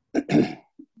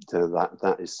 So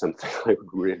that is something I would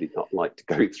really not like to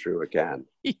go through again.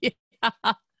 Yeah.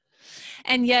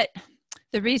 And yet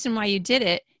the reason why you did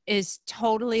it is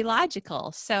totally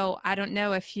logical. So I don't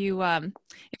know if you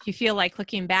feel like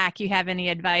looking back, you have any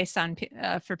advice on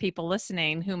for people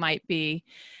listening who might be,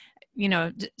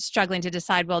 struggling to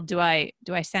decide, well, do I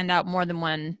send out more than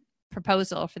one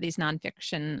proposal for these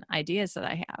nonfiction ideas that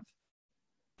I have?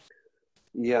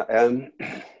 Yeah.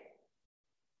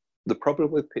 The problem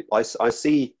with people, I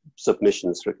see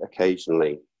submissions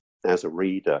occasionally as a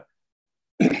reader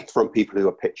from people who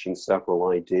are pitching several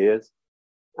ideas.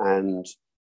 And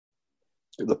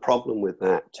the problem with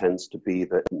that tends to be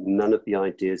that none of the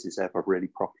ideas is ever really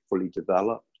properly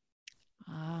developed.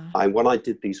 When I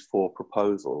did these 4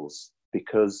 proposals,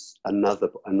 because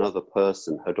another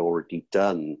person had already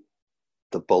done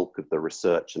the bulk of the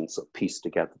research and sort of pieced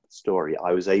together the story,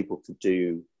 I was able to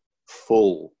do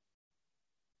full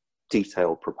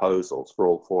detailed proposals for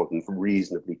all 4 of them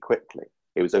reasonably quickly.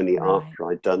 It was only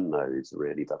after I'd done those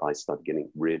really that I started getting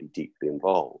really deeply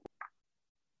involved.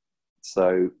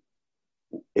 So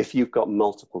if you've got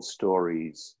multiple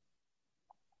stories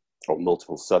or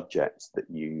multiple subjects that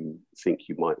you think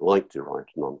you might like to write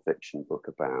a nonfiction book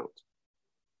about,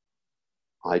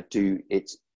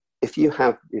 if you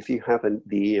have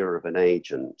the ear of an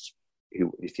agent,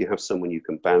 if you have someone you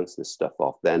can bounce this stuff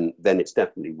off, then it's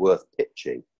definitely worth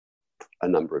pitching a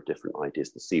number of different ideas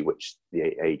to see which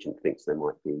the agent thinks they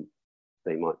might be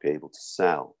able to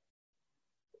sell.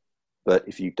 But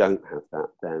if you don't have that,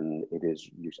 then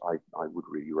I would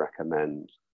really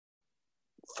recommend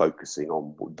focusing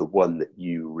on the one that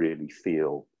you really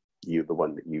feel the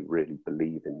one that you really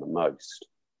believe in the most.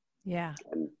 Yeah.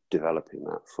 And developing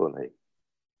that fully.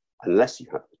 Unless you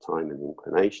have the time and the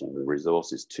inclination and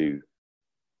resources to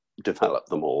develop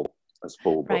them all as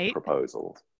full book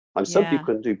proposals. And some people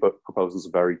can do book proposals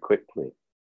very quickly.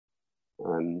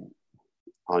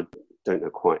 I don't know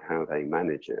quite how they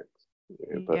manage it,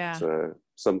 but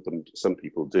some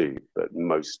people do, but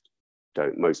most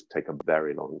don't. Most take a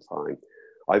very long time.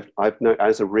 I've known,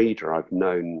 as a reader, I've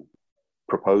known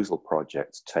proposal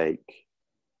projects take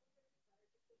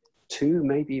 2,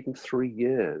 maybe even 3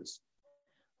 years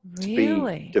to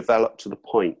be developed to the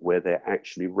point where they're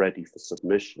actually ready for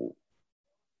submission.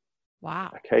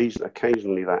 Wow.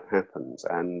 Occasionally that happens,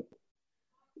 and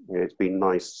it's been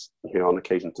nice, on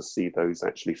occasion to see those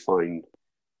actually find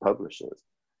publishers.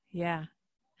 Yeah.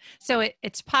 So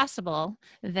it's possible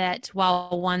that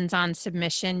while one's on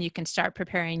submission, you can start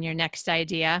preparing your next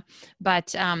idea,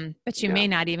 but you may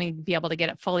not even be able to get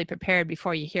it fully prepared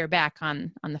before you hear back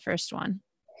on the first one.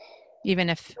 Even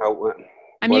if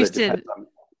I'm used to,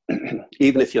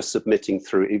 even if you're submitting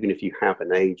through, even if you have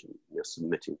an agent, you're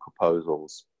submitting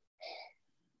proposals,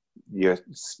 you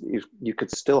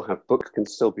could still have books can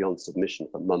still be on submission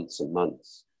for months and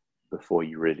months before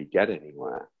you really get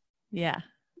anywhere. Yeah.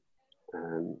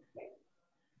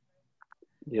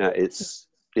 It's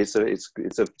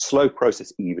a slow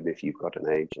process, even if you've got an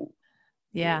agent.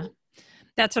 Yeah.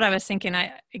 That's what I was thinking.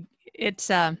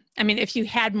 If you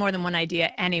had more than one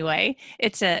idea anyway,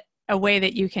 it's a way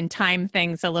that you can time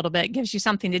things a little bit. It gives you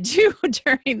something to do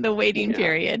during the waiting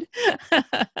period.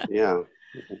 Yeah.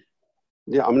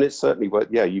 It's certainly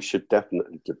you should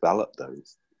definitely develop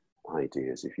those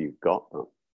ideas if you've got them.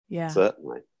 Yeah.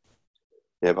 Certainly.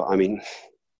 Yeah, but I mean,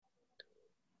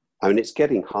 it's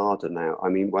getting harder now. I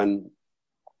mean, when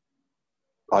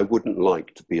I wouldn't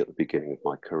like to be at the beginning of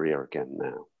my career again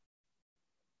now.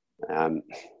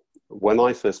 When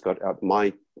I first got up,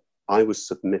 I was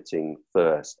submitting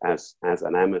first as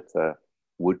an amateur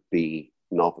would-be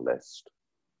novelist.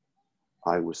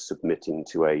 I was submitting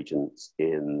to agents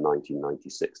in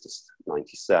 1996 to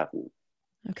 97.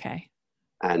 Okay.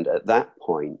 And at that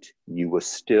point, you were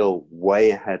still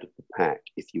way ahead of the pack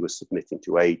if you were submitting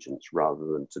to agents rather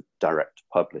than to direct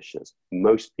publishers.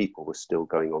 Most people were still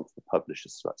going on to the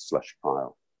publisher's slush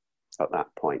pile at that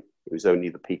point. It was only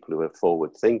the people who were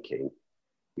forward thinking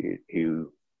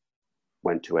who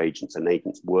went to agents, and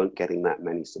agents weren't getting that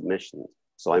many submissions.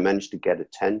 So I managed to get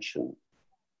attention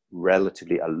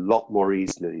relatively a lot more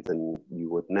easily than you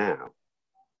would now.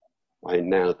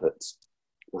 Now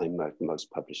that most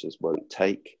publishers won't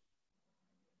take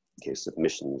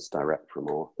submissions direct from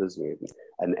authors,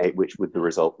 and which with the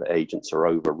result that agents are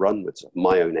overrun with.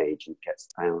 My own agent gets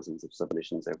thousands of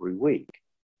submissions every week.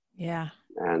 Yeah.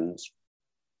 And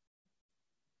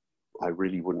I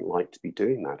really wouldn't like to be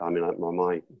doing that. I mean,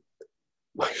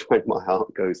 my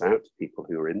heart goes out to people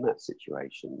who are in that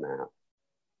situation now.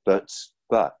 But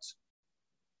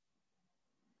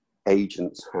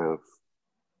agents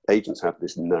agents have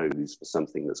this nose for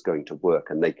something that's going to work,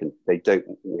 and they don't,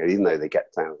 even though they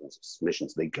get thousands of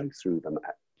submissions, they go through them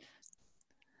at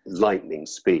lightning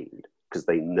speed because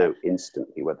they know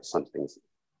instantly whether something's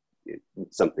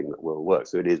something that will work.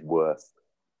 So it is worth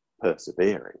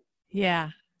persevering. Yeah.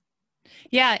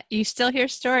 Yeah, you still hear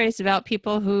stories about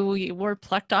people who were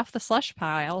plucked off the slush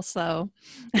pile. So,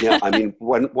 yeah, I mean,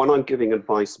 when I'm giving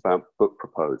advice about book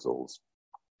proposals,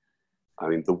 I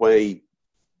mean, the way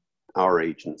our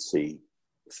agency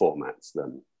formats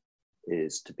them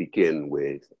is to begin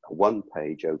with a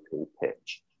one-page opening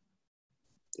pitch,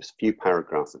 just a few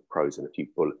paragraphs of prose and a few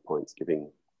bullet points giving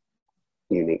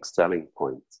unique selling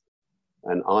points.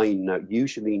 And I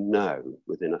usually know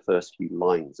within the first few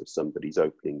lines of somebody's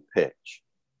opening pitch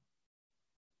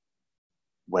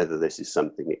whether this is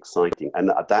something exciting.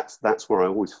 And that's where I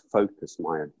always focus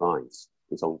my advice,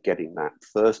 is on getting that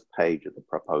first page of the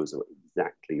proposal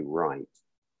exactly right,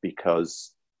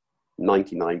 because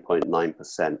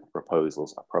 99.9% of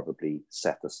proposals are probably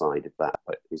set aside if that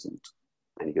isn't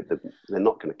any good. They're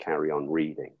not going to carry on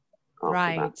reading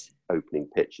after that opening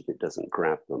pitch if it doesn't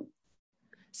grab them.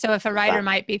 So if a writer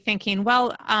might be thinking,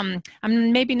 well, I'm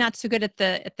maybe not so good at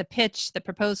the pitch, the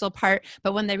proposal part,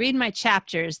 but when they read my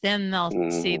chapters, then they'll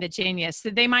see the genius.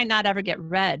 They might not ever get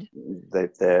read.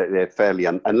 They're fairly,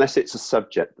 unless it's a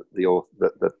subject that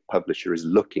the publisher is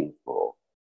looking for.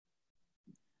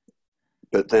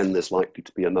 But then there's likely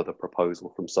to be another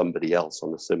proposal from somebody else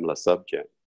on a similar subject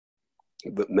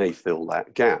that may fill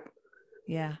that gap.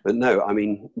 Yeah. But no, I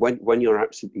mean, when you're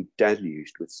absolutely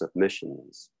deluged with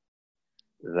submissions,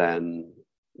 then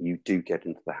you do get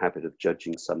into the habit of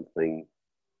judging something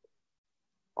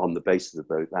on the basis of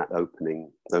those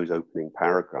opening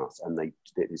paragraphs, and it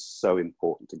is so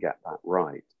important to get that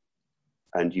right.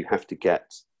 And you have to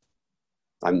get,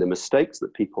 and the mistakes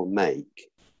that people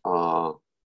make are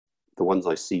the ones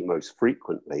I see most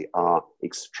frequently are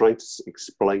trying to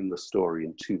explain the story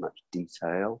in too much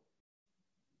detail,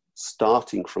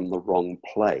 starting from the wrong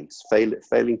place,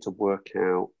 failing to work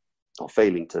out, or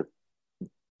failing to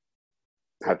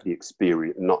have the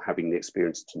experience, not having the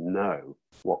experience to know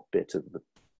what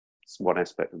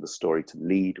aspect of the story to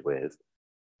lead with,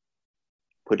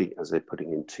 putting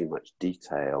in too much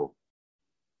detail,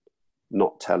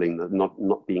 not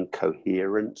being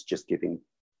coherent, just giving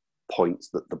points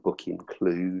that the book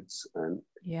includes. And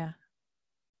yeah,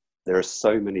 there are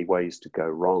so many ways to go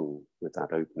wrong with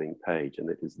that opening page, and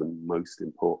it is the most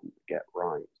important to get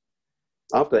right.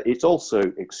 It's also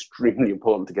extremely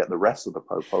important to get the rest of the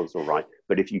proposal right.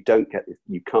 But if you can't,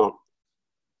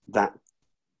 that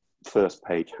first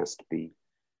page has to be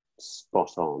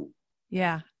spot on.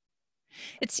 Yeah.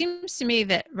 It seems to me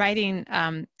that writing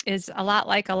is a lot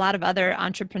like a lot of other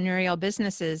entrepreneurial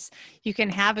businesses. You can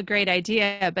have a great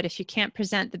idea, but if you can't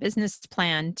present the business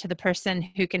plan to the person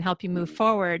who can help you move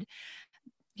forward,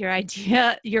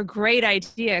 your great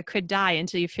idea could die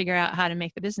until you figure out how to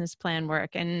make the business plan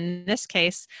work. And in this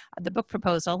case, the book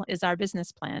proposal is our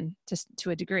business plan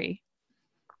to a degree.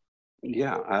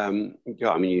 Yeah. I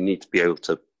mean, you need to be able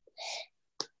to,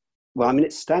 well, I mean,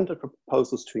 it's standard for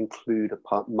proposals to include a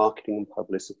marketing and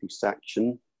publicity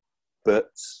section,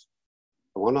 but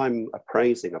when I'm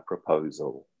appraising a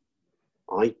proposal,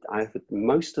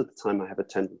 most of the time I have a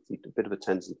bit of a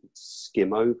tendency to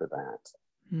skim over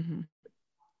that. Mm-hmm.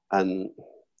 And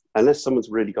unless someone's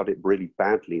really got it really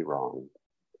badly wrong,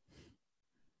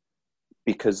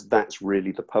 because that's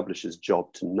really the publisher's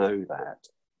job to know that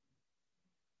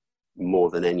more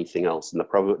than anything else. And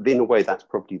in a way, that's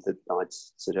probably I'd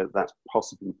suggest that's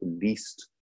possibly the least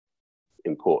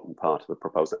important part of the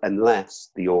proposal,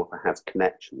 unless the author has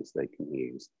connections they can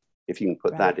use. If you can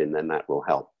put that in, then that will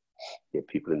help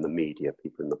people in the media,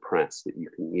 people in the press that you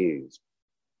can use.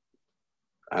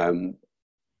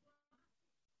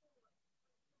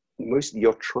 Mostly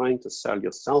you're trying to sell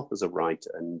yourself as a writer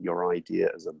and your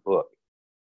idea as a book.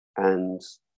 And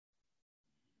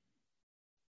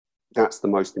that's the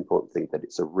most important thing, that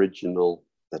it's original,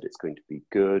 that it's going to be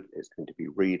good, it's going to be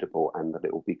readable, and that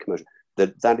it will be commercial.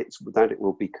 That it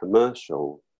will be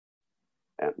commercial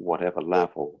at whatever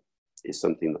level is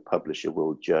something the publisher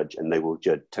will judge, and they will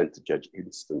tend to judge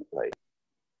instantly.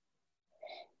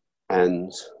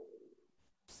 And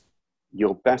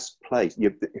your best place,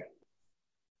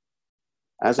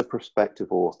 as a prospective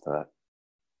author,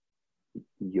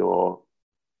 you're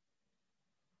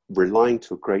relying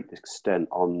to a great extent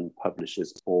on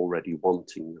publishers already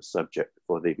wanting the subject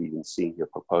before they've even seen your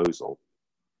proposal.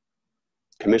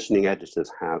 Commissioning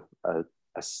editors have a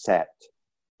set,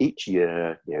 each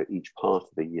year, each part of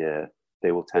the year,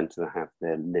 they will tend to have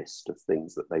their list of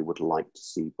things that they would like to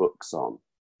see books on.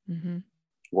 Mm-hmm.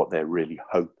 what they're really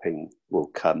hoping will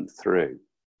come through.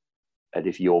 And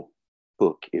if your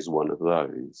book is one of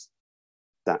those,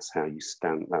 that's how you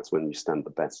stand. That's when you stand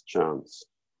the best chance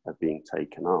of being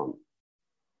taken on.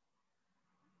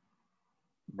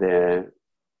 They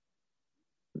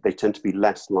tend to be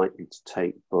less likely to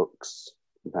take books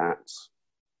that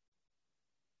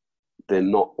they're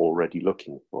not already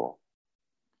looking for.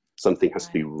 Something has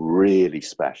to be really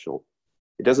special.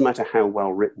 It doesn't matter how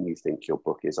well written you think your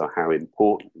book is, or how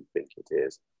important you think it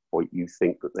is, or you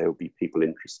think that there will be people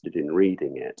interested in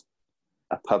reading it.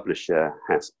 A publisher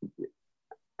has to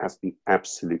be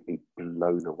absolutely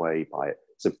blown away by it.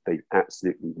 So they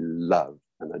absolutely love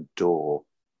and adore,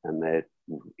 and they're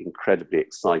incredibly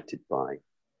excited by.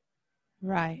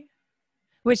 Right.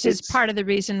 Which is part of the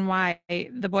reason why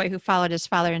the boy who followed his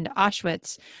father into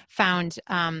Auschwitz found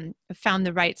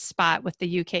the right spot with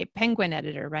the UK Penguin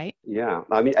editor, right? Yeah,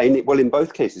 I mean, well, in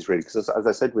both cases, really, because as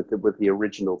I said, with the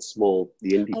original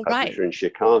the indie publisher in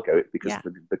Chicago, it's because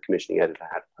the commissioning editor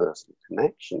had a personal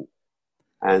connection,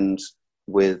 and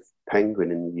with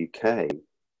Penguin in the UK,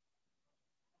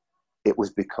 it was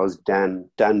because Dan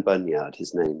Bunyard,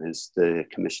 his name is the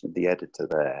editor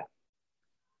there,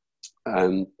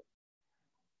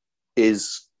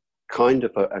 is kind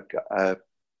of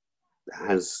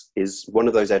is one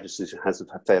of those editors who has a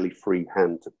fairly free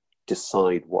hand to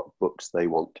decide what books they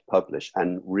want to publish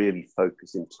and really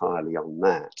focus entirely on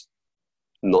that,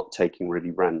 not taking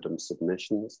really random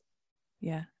submissions.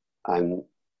 Yeah. And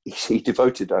he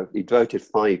devoted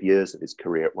 5 years of his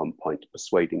career at one point to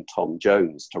persuading Tom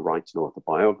Jones to write an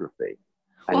autobiography,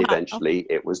 and eventually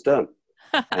it was done.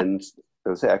 And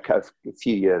there was a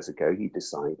few years ago, he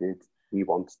decided he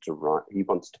wanted to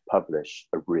publish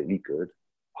a really good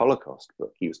Holocaust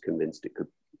book. He was convinced the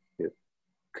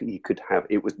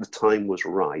time was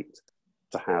right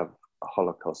to have a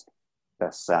Holocaust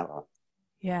bestseller.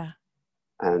 Yeah.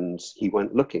 And he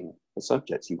went looking for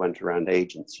subjects. He went around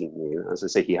agents he knew. As I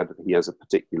say, he has a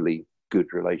particularly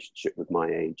good relationship with my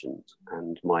agent,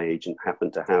 and my agent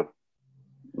happened to have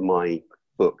my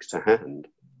book to hand.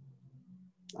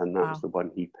 And that was the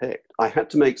one he picked. I had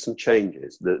to make some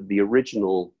changes. The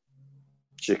original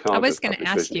Chicago. I was going to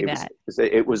ask you that.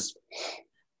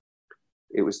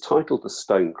 It was titled The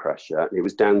Stone Crusher. It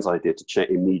was Dan's idea to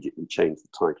immediately change the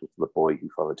title to The Boy Who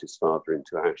Followed His Father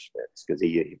into Auschwitz, because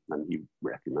he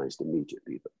recognized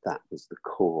immediately that was the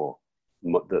core,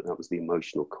 that was the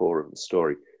emotional core of the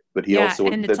story. But he also,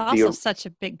 and it's also such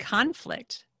a big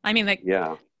conflict. I mean,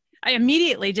 I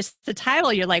immediately, just the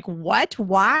title, you're like, what,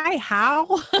 why,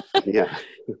 how? Yeah.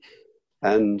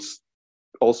 And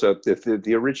also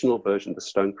the original version of The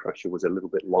Stone Crusher was a little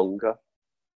bit longer.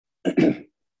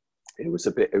 It was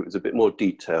a bit more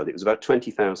detailed. It was about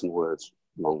 20,000 words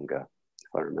longer,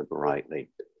 if I remember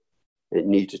rightly. It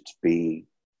needed to be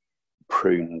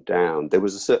pruned down. There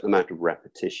was a certain amount of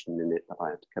repetition in it that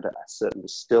I had to cut out. There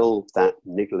was still that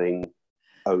niggling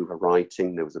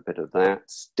overwriting. There was a bit of that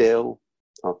still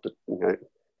after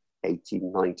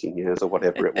 18, 19 years or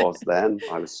whatever it was then.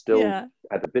 I was still had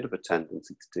a bit of a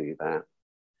tendency to do that.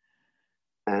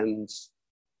 And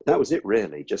that was it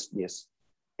really, just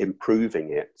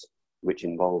improving it, which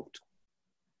involved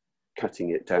cutting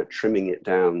it down, trimming it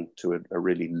down to a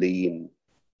really lean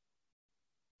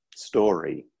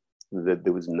story.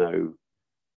 There was no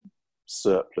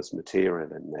surplus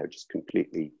material in there, just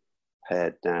completely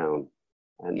pared down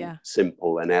and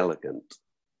simple and elegant.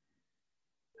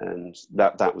 And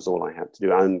that was all I had to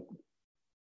do. And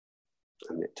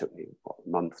it took me a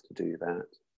month to do that.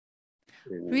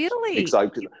 Really? Because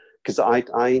I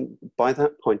by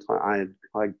that point I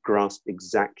grasped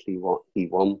exactly what he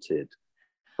wanted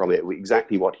from it,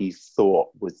 exactly what he thought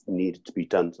was needed to be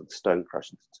done to The Stone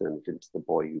Crusher to turn it into The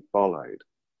Boy Who Followed.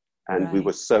 And we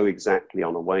were so exactly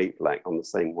on the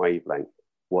same wavelength,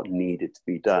 what needed to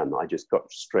be done. I just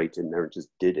got straight in there and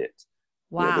just did it.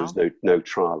 Wow. There was no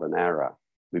trial and error.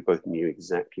 We both knew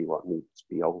exactly what needed to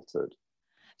be altered.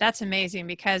 That's amazing,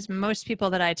 because most people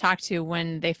that I talk to,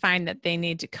 when they find that they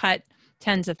need to cut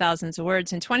tens of thousands of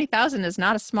words, and 20,000 is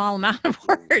not a small amount of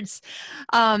words,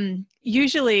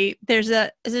 usually there's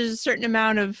a certain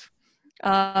amount of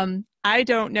I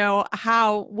don't know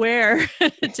where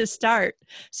to start.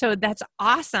 So that's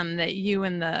awesome that you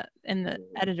and the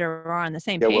editor are on the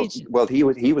same page. Well, he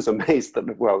was amazed that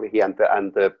he and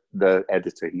the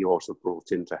editor he also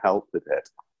brought in to help with it,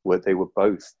 where they were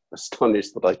both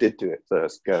astonished that I did do it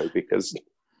first go, because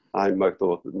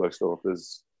most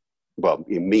authors, well,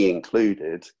 me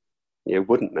included,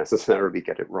 wouldn't necessarily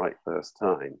get it right first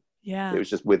time. Yeah. It was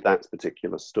just with that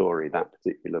particular story, that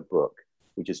particular book,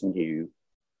 we just knew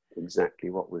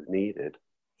exactly what was needed.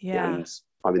 Yeah. And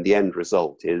I mean, the end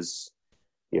result is,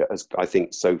 as I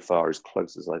think so far as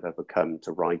close as I've ever come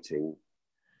to writing,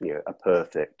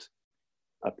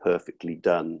 a perfectly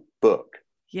done book.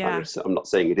 Yeah. I'm not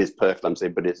saying it is perfect. I'm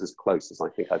saying, but it's as close as I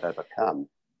think I've ever come.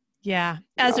 Yeah.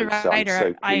 As a I'm writer,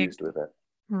 so pleased with it.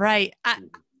 Right.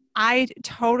 I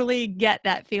totally get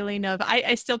that feeling of,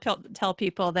 I still tell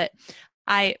people that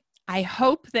I I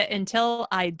hope that until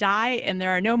I die and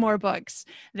there are no more books,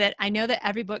 that I know that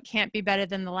every book can't be better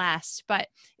than the last. But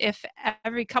if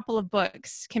every couple of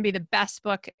books can be the best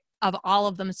book of all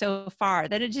of them so far,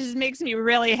 then it just makes me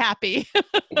really happy.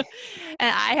 And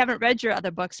I haven't read your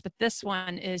other books, but this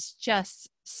one is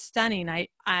just stunning.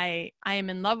 I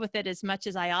am in love with it as much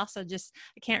as I also just,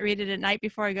 I can't read it at night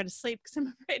before I go to sleep because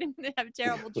I'm afraid I'm going to have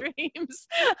terrible dreams.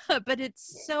 But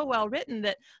it's so well written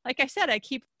that, like I said, I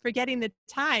keep forgetting the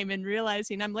time and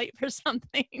realizing I'm late for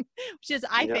something, which is,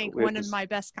 I think, one of my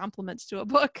best compliments to a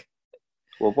book.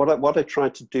 Well, what I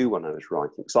tried to do when I was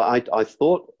writing, so I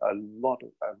thought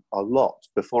a lot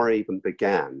before I even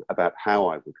began about how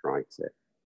I would write it.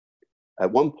 At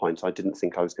one point, I didn't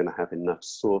think I was going to have enough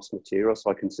source material,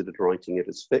 so I considered writing it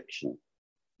as fiction.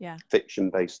 Yeah. Fiction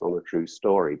based on a true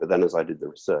story. But then as I did the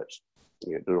research,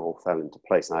 it all fell into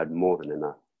place. And I had more than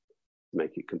enough to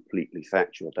make it completely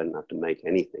factual. I didn't have to make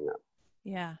anything up.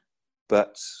 Yeah.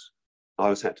 But I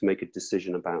always had to make a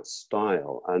decision about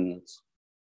style. And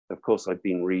of course, I'd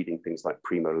been reading things like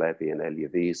Primo Levi and Elie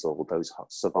Wiesel, those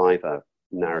survivor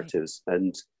narratives. Right.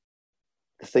 And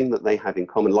the thing that they have in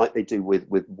common, like they do with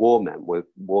war men,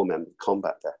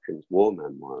 combat veterans, war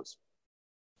memoirs,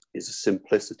 is a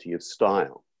simplicity of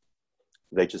style.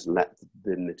 They just let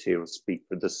the material speak,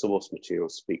 the source material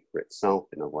speak for itself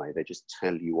in a way. They just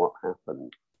tell you what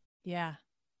happened. Yeah.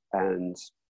 And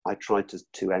I tried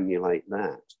to emulate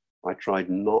that. I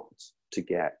tried not to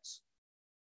get,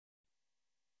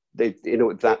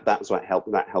 that's what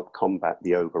helped combat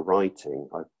the overwriting.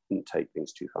 I didn't take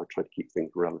things too far. I tried to keep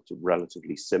things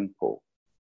relatively simple.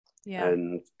 Yeah.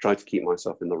 And try to keep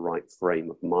myself in the right frame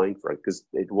of mind for it, because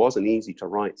it wasn't easy to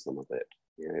write some of it.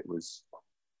 It was,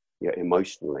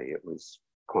 emotionally, it was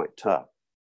quite tough.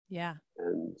 Yeah.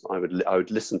 And I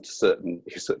would listen to certain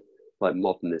like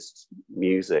modernist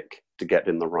music to get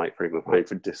in the right frame of mind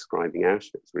for describing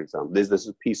Auschwitz, for example. There's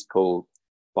a piece called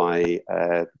by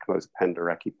the composer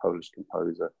Penderecki, Polish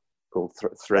composer, called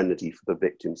Threnody for the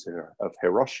Victims of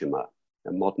Hiroshima,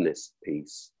 a modernist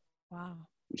piece. Wow.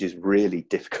 Which is really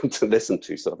difficult to listen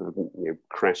to, sort of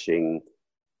crashing,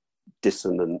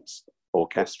 dissonant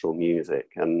orchestral music.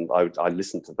 And I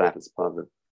listened to that as part of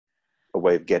a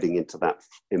way of getting into that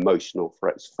emotional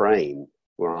frame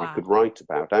where I could write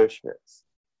about Auschwitz.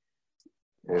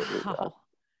 Wow.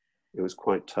 It was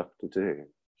quite tough to do.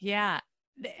 Yeah.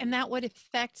 And that would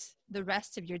affect the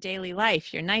rest of your daily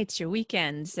life, your nights, your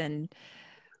weekends, and...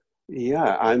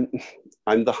 Yeah,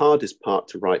 I'm the hardest part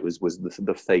to write was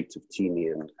the fate of Tini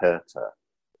and Herta.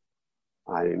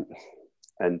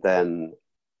 And then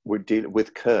we're dealing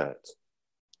with Kurt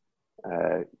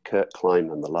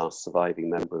Kleinman, the last surviving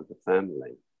member of the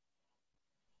family.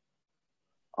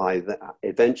 I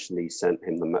eventually sent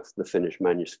him the finished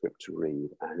manuscript to read,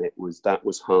 and that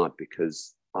was hard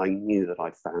because I knew that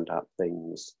I found out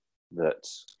things that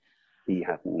he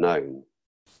hadn't known,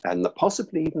 and that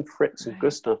possibly even Fritz and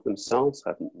Gustav themselves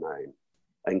hadn't known,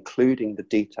 including the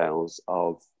details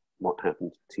of what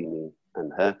happened to Tini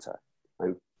and Herta.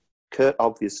 And Kurt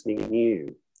obviously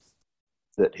knew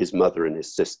that his mother and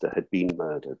his sister had been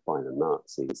murdered by the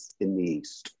Nazis in the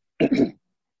East,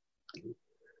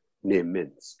 near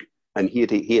Minsk. And he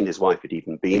and his wife had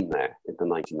even been there in the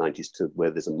 1990s to where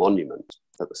there's a monument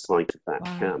at the site of that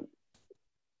camp.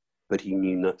 But he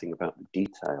knew nothing about the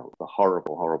detail, the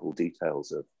horrible, horrible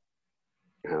details of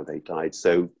how they died.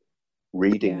 So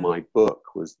reading my book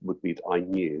I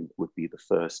knew would be the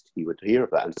first he would hear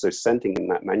of that. And so sending him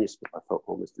that manuscript, I felt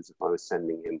almost as if I was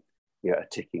sending him a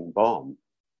ticking bomb.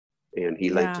 And he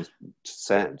later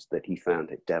said that he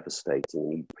found it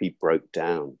devastating. He broke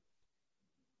down,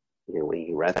 when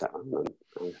he read that.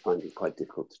 I find it quite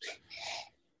difficult to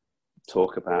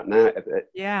talk about now.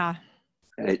 Yeah.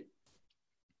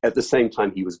 At the same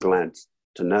time, he was glad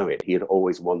to know it. He had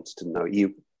always wanted to know.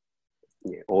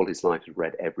 All his life had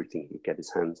read everything he could get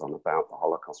his hands on about the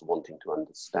Holocaust, wanting to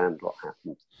understand what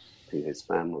happened to his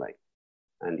family.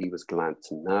 And he was glad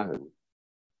to know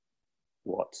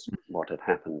what had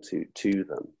happened to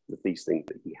them, with these things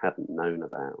that he hadn't known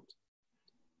about.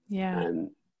 Yeah. And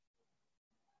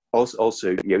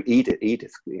also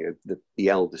Edith, the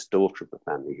eldest daughter of the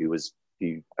family, who was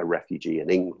a refugee in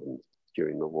England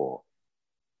during the war.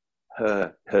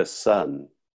 Her son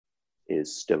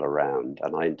is still around,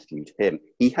 and I interviewed him.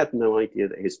 He had no idea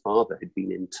that his father had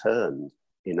been interned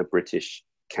in a British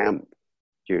camp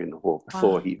during the war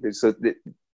before. Wow. So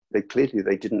they clearly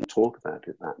they didn't talk about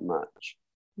it that much.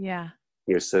 Yeah.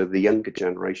 So the younger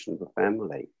generation of the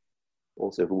family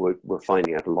also were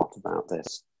finding out a lot about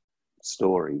this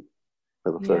story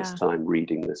for the first time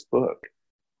reading this book.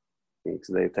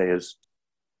 Because they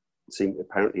seemed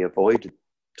apparently avoided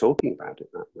talking about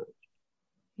it that much.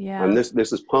 Yeah. And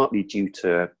this is partly due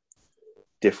to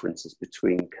differences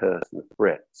between Kurt and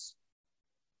Fritz.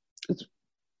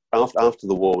 After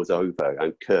the war was over,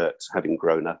 and Kurt, having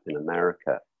grown up in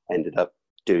America, ended up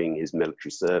doing his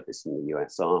military service in the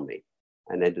US Army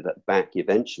and ended up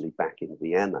eventually back in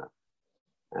Vienna,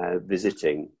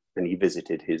 visiting, and he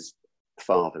visited his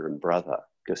father and brother,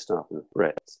 Gustav and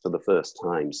Fritz, for the first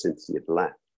time since he had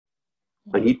left.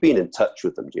 And he'd been in touch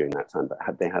with them during that time, but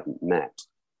they hadn't met.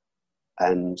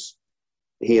 And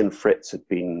he and Fritz had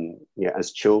been,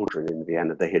 as children in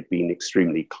Vienna, they had been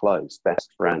extremely close, best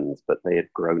friends, but they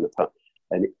had grown up.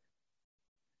 And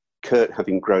Kurt,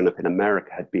 having grown up in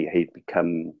America, he'd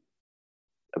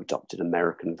adopted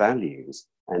American values.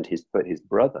 But his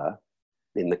brother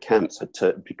in the camps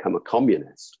had become a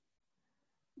communist.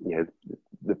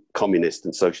 The communist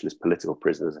and socialist political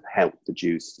prisoners had helped the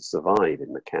Jews to survive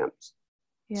in the camps.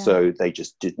 Yeah. So they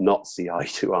just did not see eye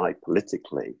to eye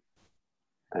politically.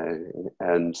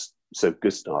 And so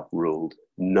Gustav ruled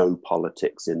no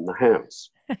politics in the house.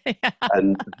 Yeah.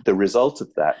 And the result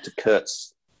of that, to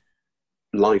Kurt's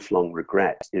lifelong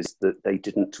regret, is that they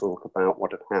didn't talk about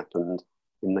what had happened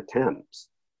in the camps.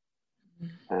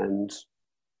 And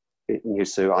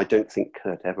so I don't think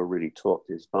Kurt ever really talked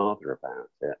to his father about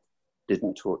it,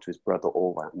 didn't talk to his brother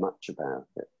all that much about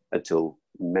it until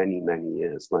many, many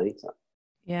years later.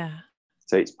 Yeah.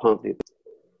 So it's partly,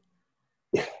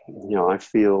 I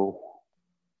feel,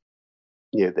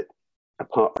 that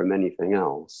apart from anything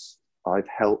else, I've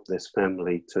helped this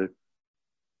family to,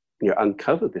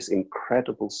 uncover this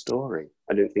incredible story.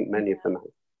 I don't think many of them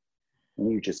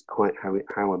knew just quite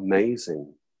how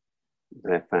amazing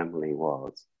their family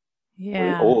was.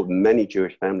 Yeah. Many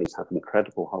Jewish families have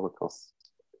incredible Holocaust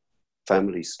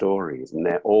family stories, and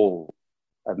they're all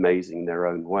amazing in their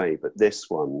own way. But this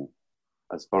one,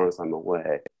 as far as I'm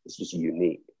aware, is just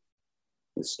unique.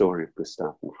 The story of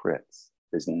Gustav and Fritz,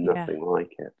 there's nothing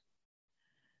like it.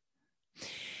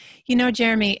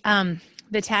 Jeremy,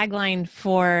 the tagline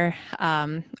for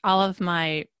all of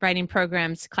my writing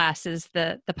programs, classes,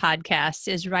 the podcast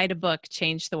is "Write a book,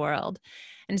 change the world."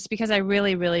 And it's because I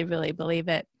really, really, really believe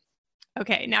it.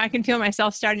 Okay, now I can feel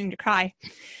myself starting to cry.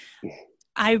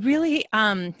 I really,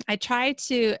 I try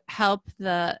to help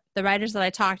the writers that I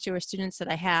talk to or students that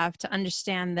I have to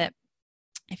understand that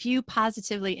if you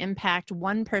positively impact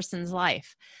one person's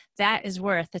life, that is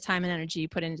worth the time and energy you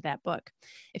put into that book.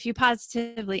 If you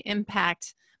positively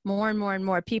impact more and more and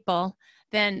more people,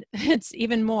 then it's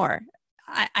even more.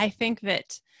 I think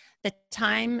that the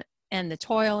time and the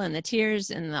toil and the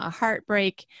tears and the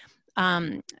heartbreak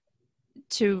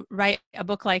to write a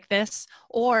book like this,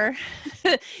 or,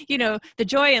 the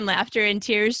joy and laughter and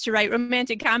tears to write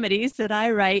romantic comedies that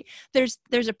I write, there's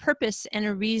a purpose and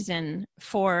a reason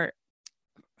for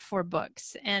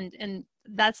books. And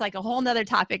that's like a whole nother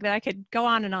topic that I could go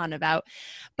on and on about.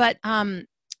 But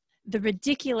the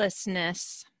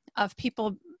ridiculousness of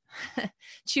people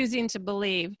choosing to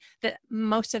believe that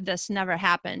most of this never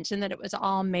happened and that it was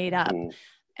all made up.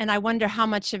 And I wonder how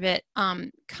much of it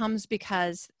comes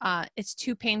because it's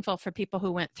too painful for people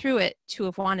who went through it to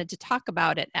have wanted to talk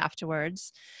about it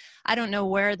afterwards. I don't know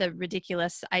where the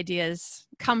ridiculous ideas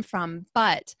come from,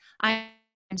 but I'm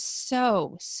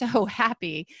so, so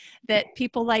happy that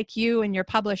people like you and your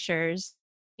publishers,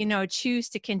 choose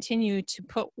to continue to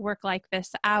put work like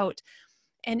this out,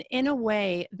 and in a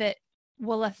way that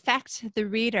will affect the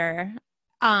reader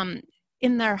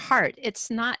in their heart. It's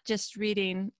not just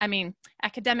reading. I mean,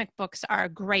 academic books are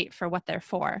great for what they're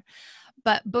for,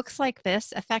 but books like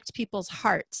this affect people's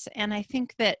hearts. And I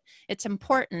think that it's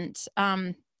important.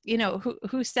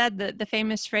 Who said the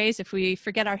famous phrase, if we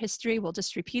forget our history, we'll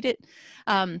just repeat it.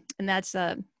 And that's,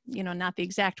 not the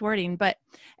exact wording,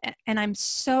 and I'm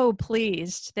so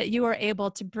pleased that you are able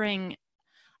to bring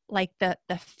like the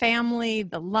family,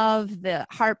 the love, the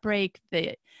heartbreak,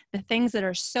 the things that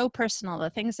are so personal, the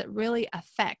things that really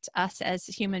affect us as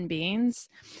human beings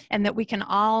and that we can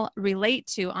all relate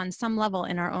to on some level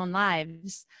in our own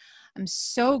lives. I'm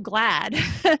so glad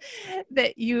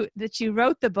that you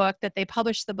wrote the book, that they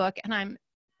published the book, and I'm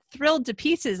thrilled to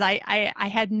pieces. I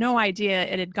had no idea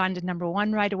it had gone to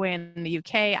 #1 right away in the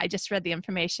UK. I just read the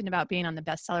information about being on the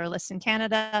bestseller list in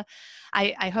Canada.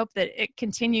 I hope that it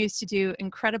continues to do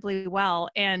incredibly well.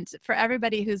 And for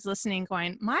everybody who's listening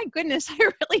going, my goodness, I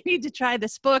really need to try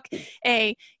this book.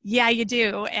 Yeah, you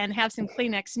do. And have some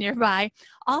Kleenex nearby.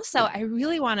 Also, I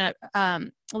really want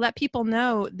to let people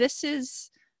know this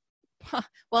is,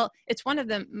 well, it's one of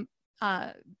the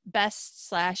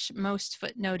best/most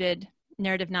footnoted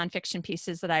narrative nonfiction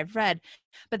pieces that I've read.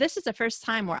 But this is the first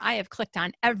time where I have clicked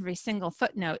on every single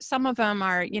footnote. Some of them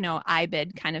are,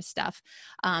 IBID kind of stuff,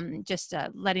 just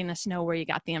letting us know where you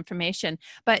got the information.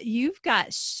 But you've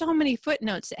got so many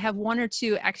footnotes that have 1 or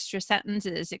 2 extra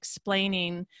sentences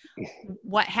explaining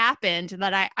what happened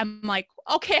that I'm like,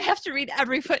 okay, I have to read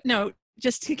every footnote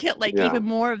just to get even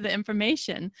more of the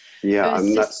information. Yeah, I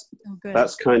mean, that's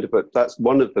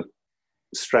one of the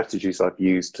strategies I've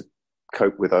used to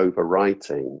cope with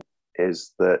overwriting,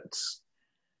 is that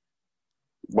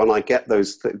when I get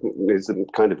those is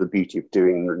kind of the beauty of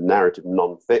doing narrative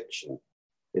nonfiction,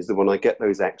 is that when I get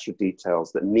those extra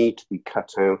details that need to be cut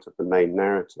out of the main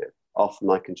narrative, often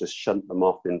I can just shunt them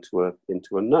off into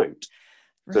a note.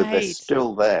 Right. So they're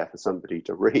still there for somebody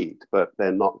to read, but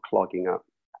they're not clogging up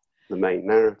the main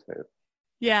narrative.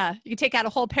 Yeah, you can take out a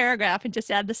whole paragraph and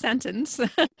just add the sentence.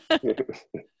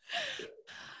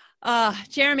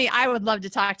 Jeremy, I would love to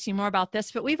talk to you more about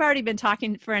this, but we've already been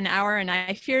talking for an hour, and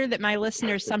I fear that my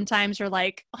listeners sometimes are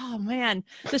like, oh man,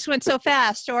 this went so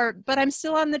fast, but I'm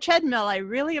still on the treadmill. I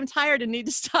really am tired and need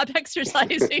to stop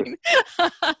exercising.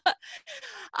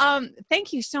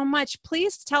 Thank you so much.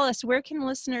 Please tell us, where can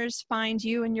listeners find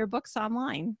you and your books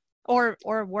online, or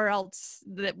where else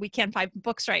that we can find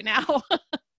books right now?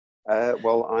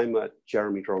 Well, I'm at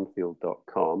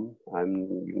jeremydronfield.com,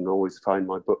 and you can always find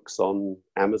my books on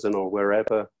Amazon or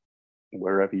wherever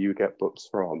you get books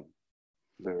from.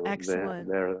 Excellent.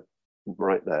 They're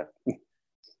right there.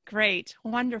 Great.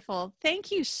 Wonderful.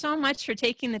 Thank you so much for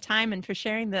taking the time and for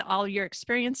sharing all your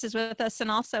experiences with us,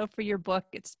 and also for your book.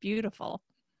 It's beautiful.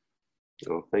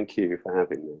 Oh, thank you for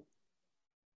having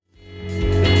me.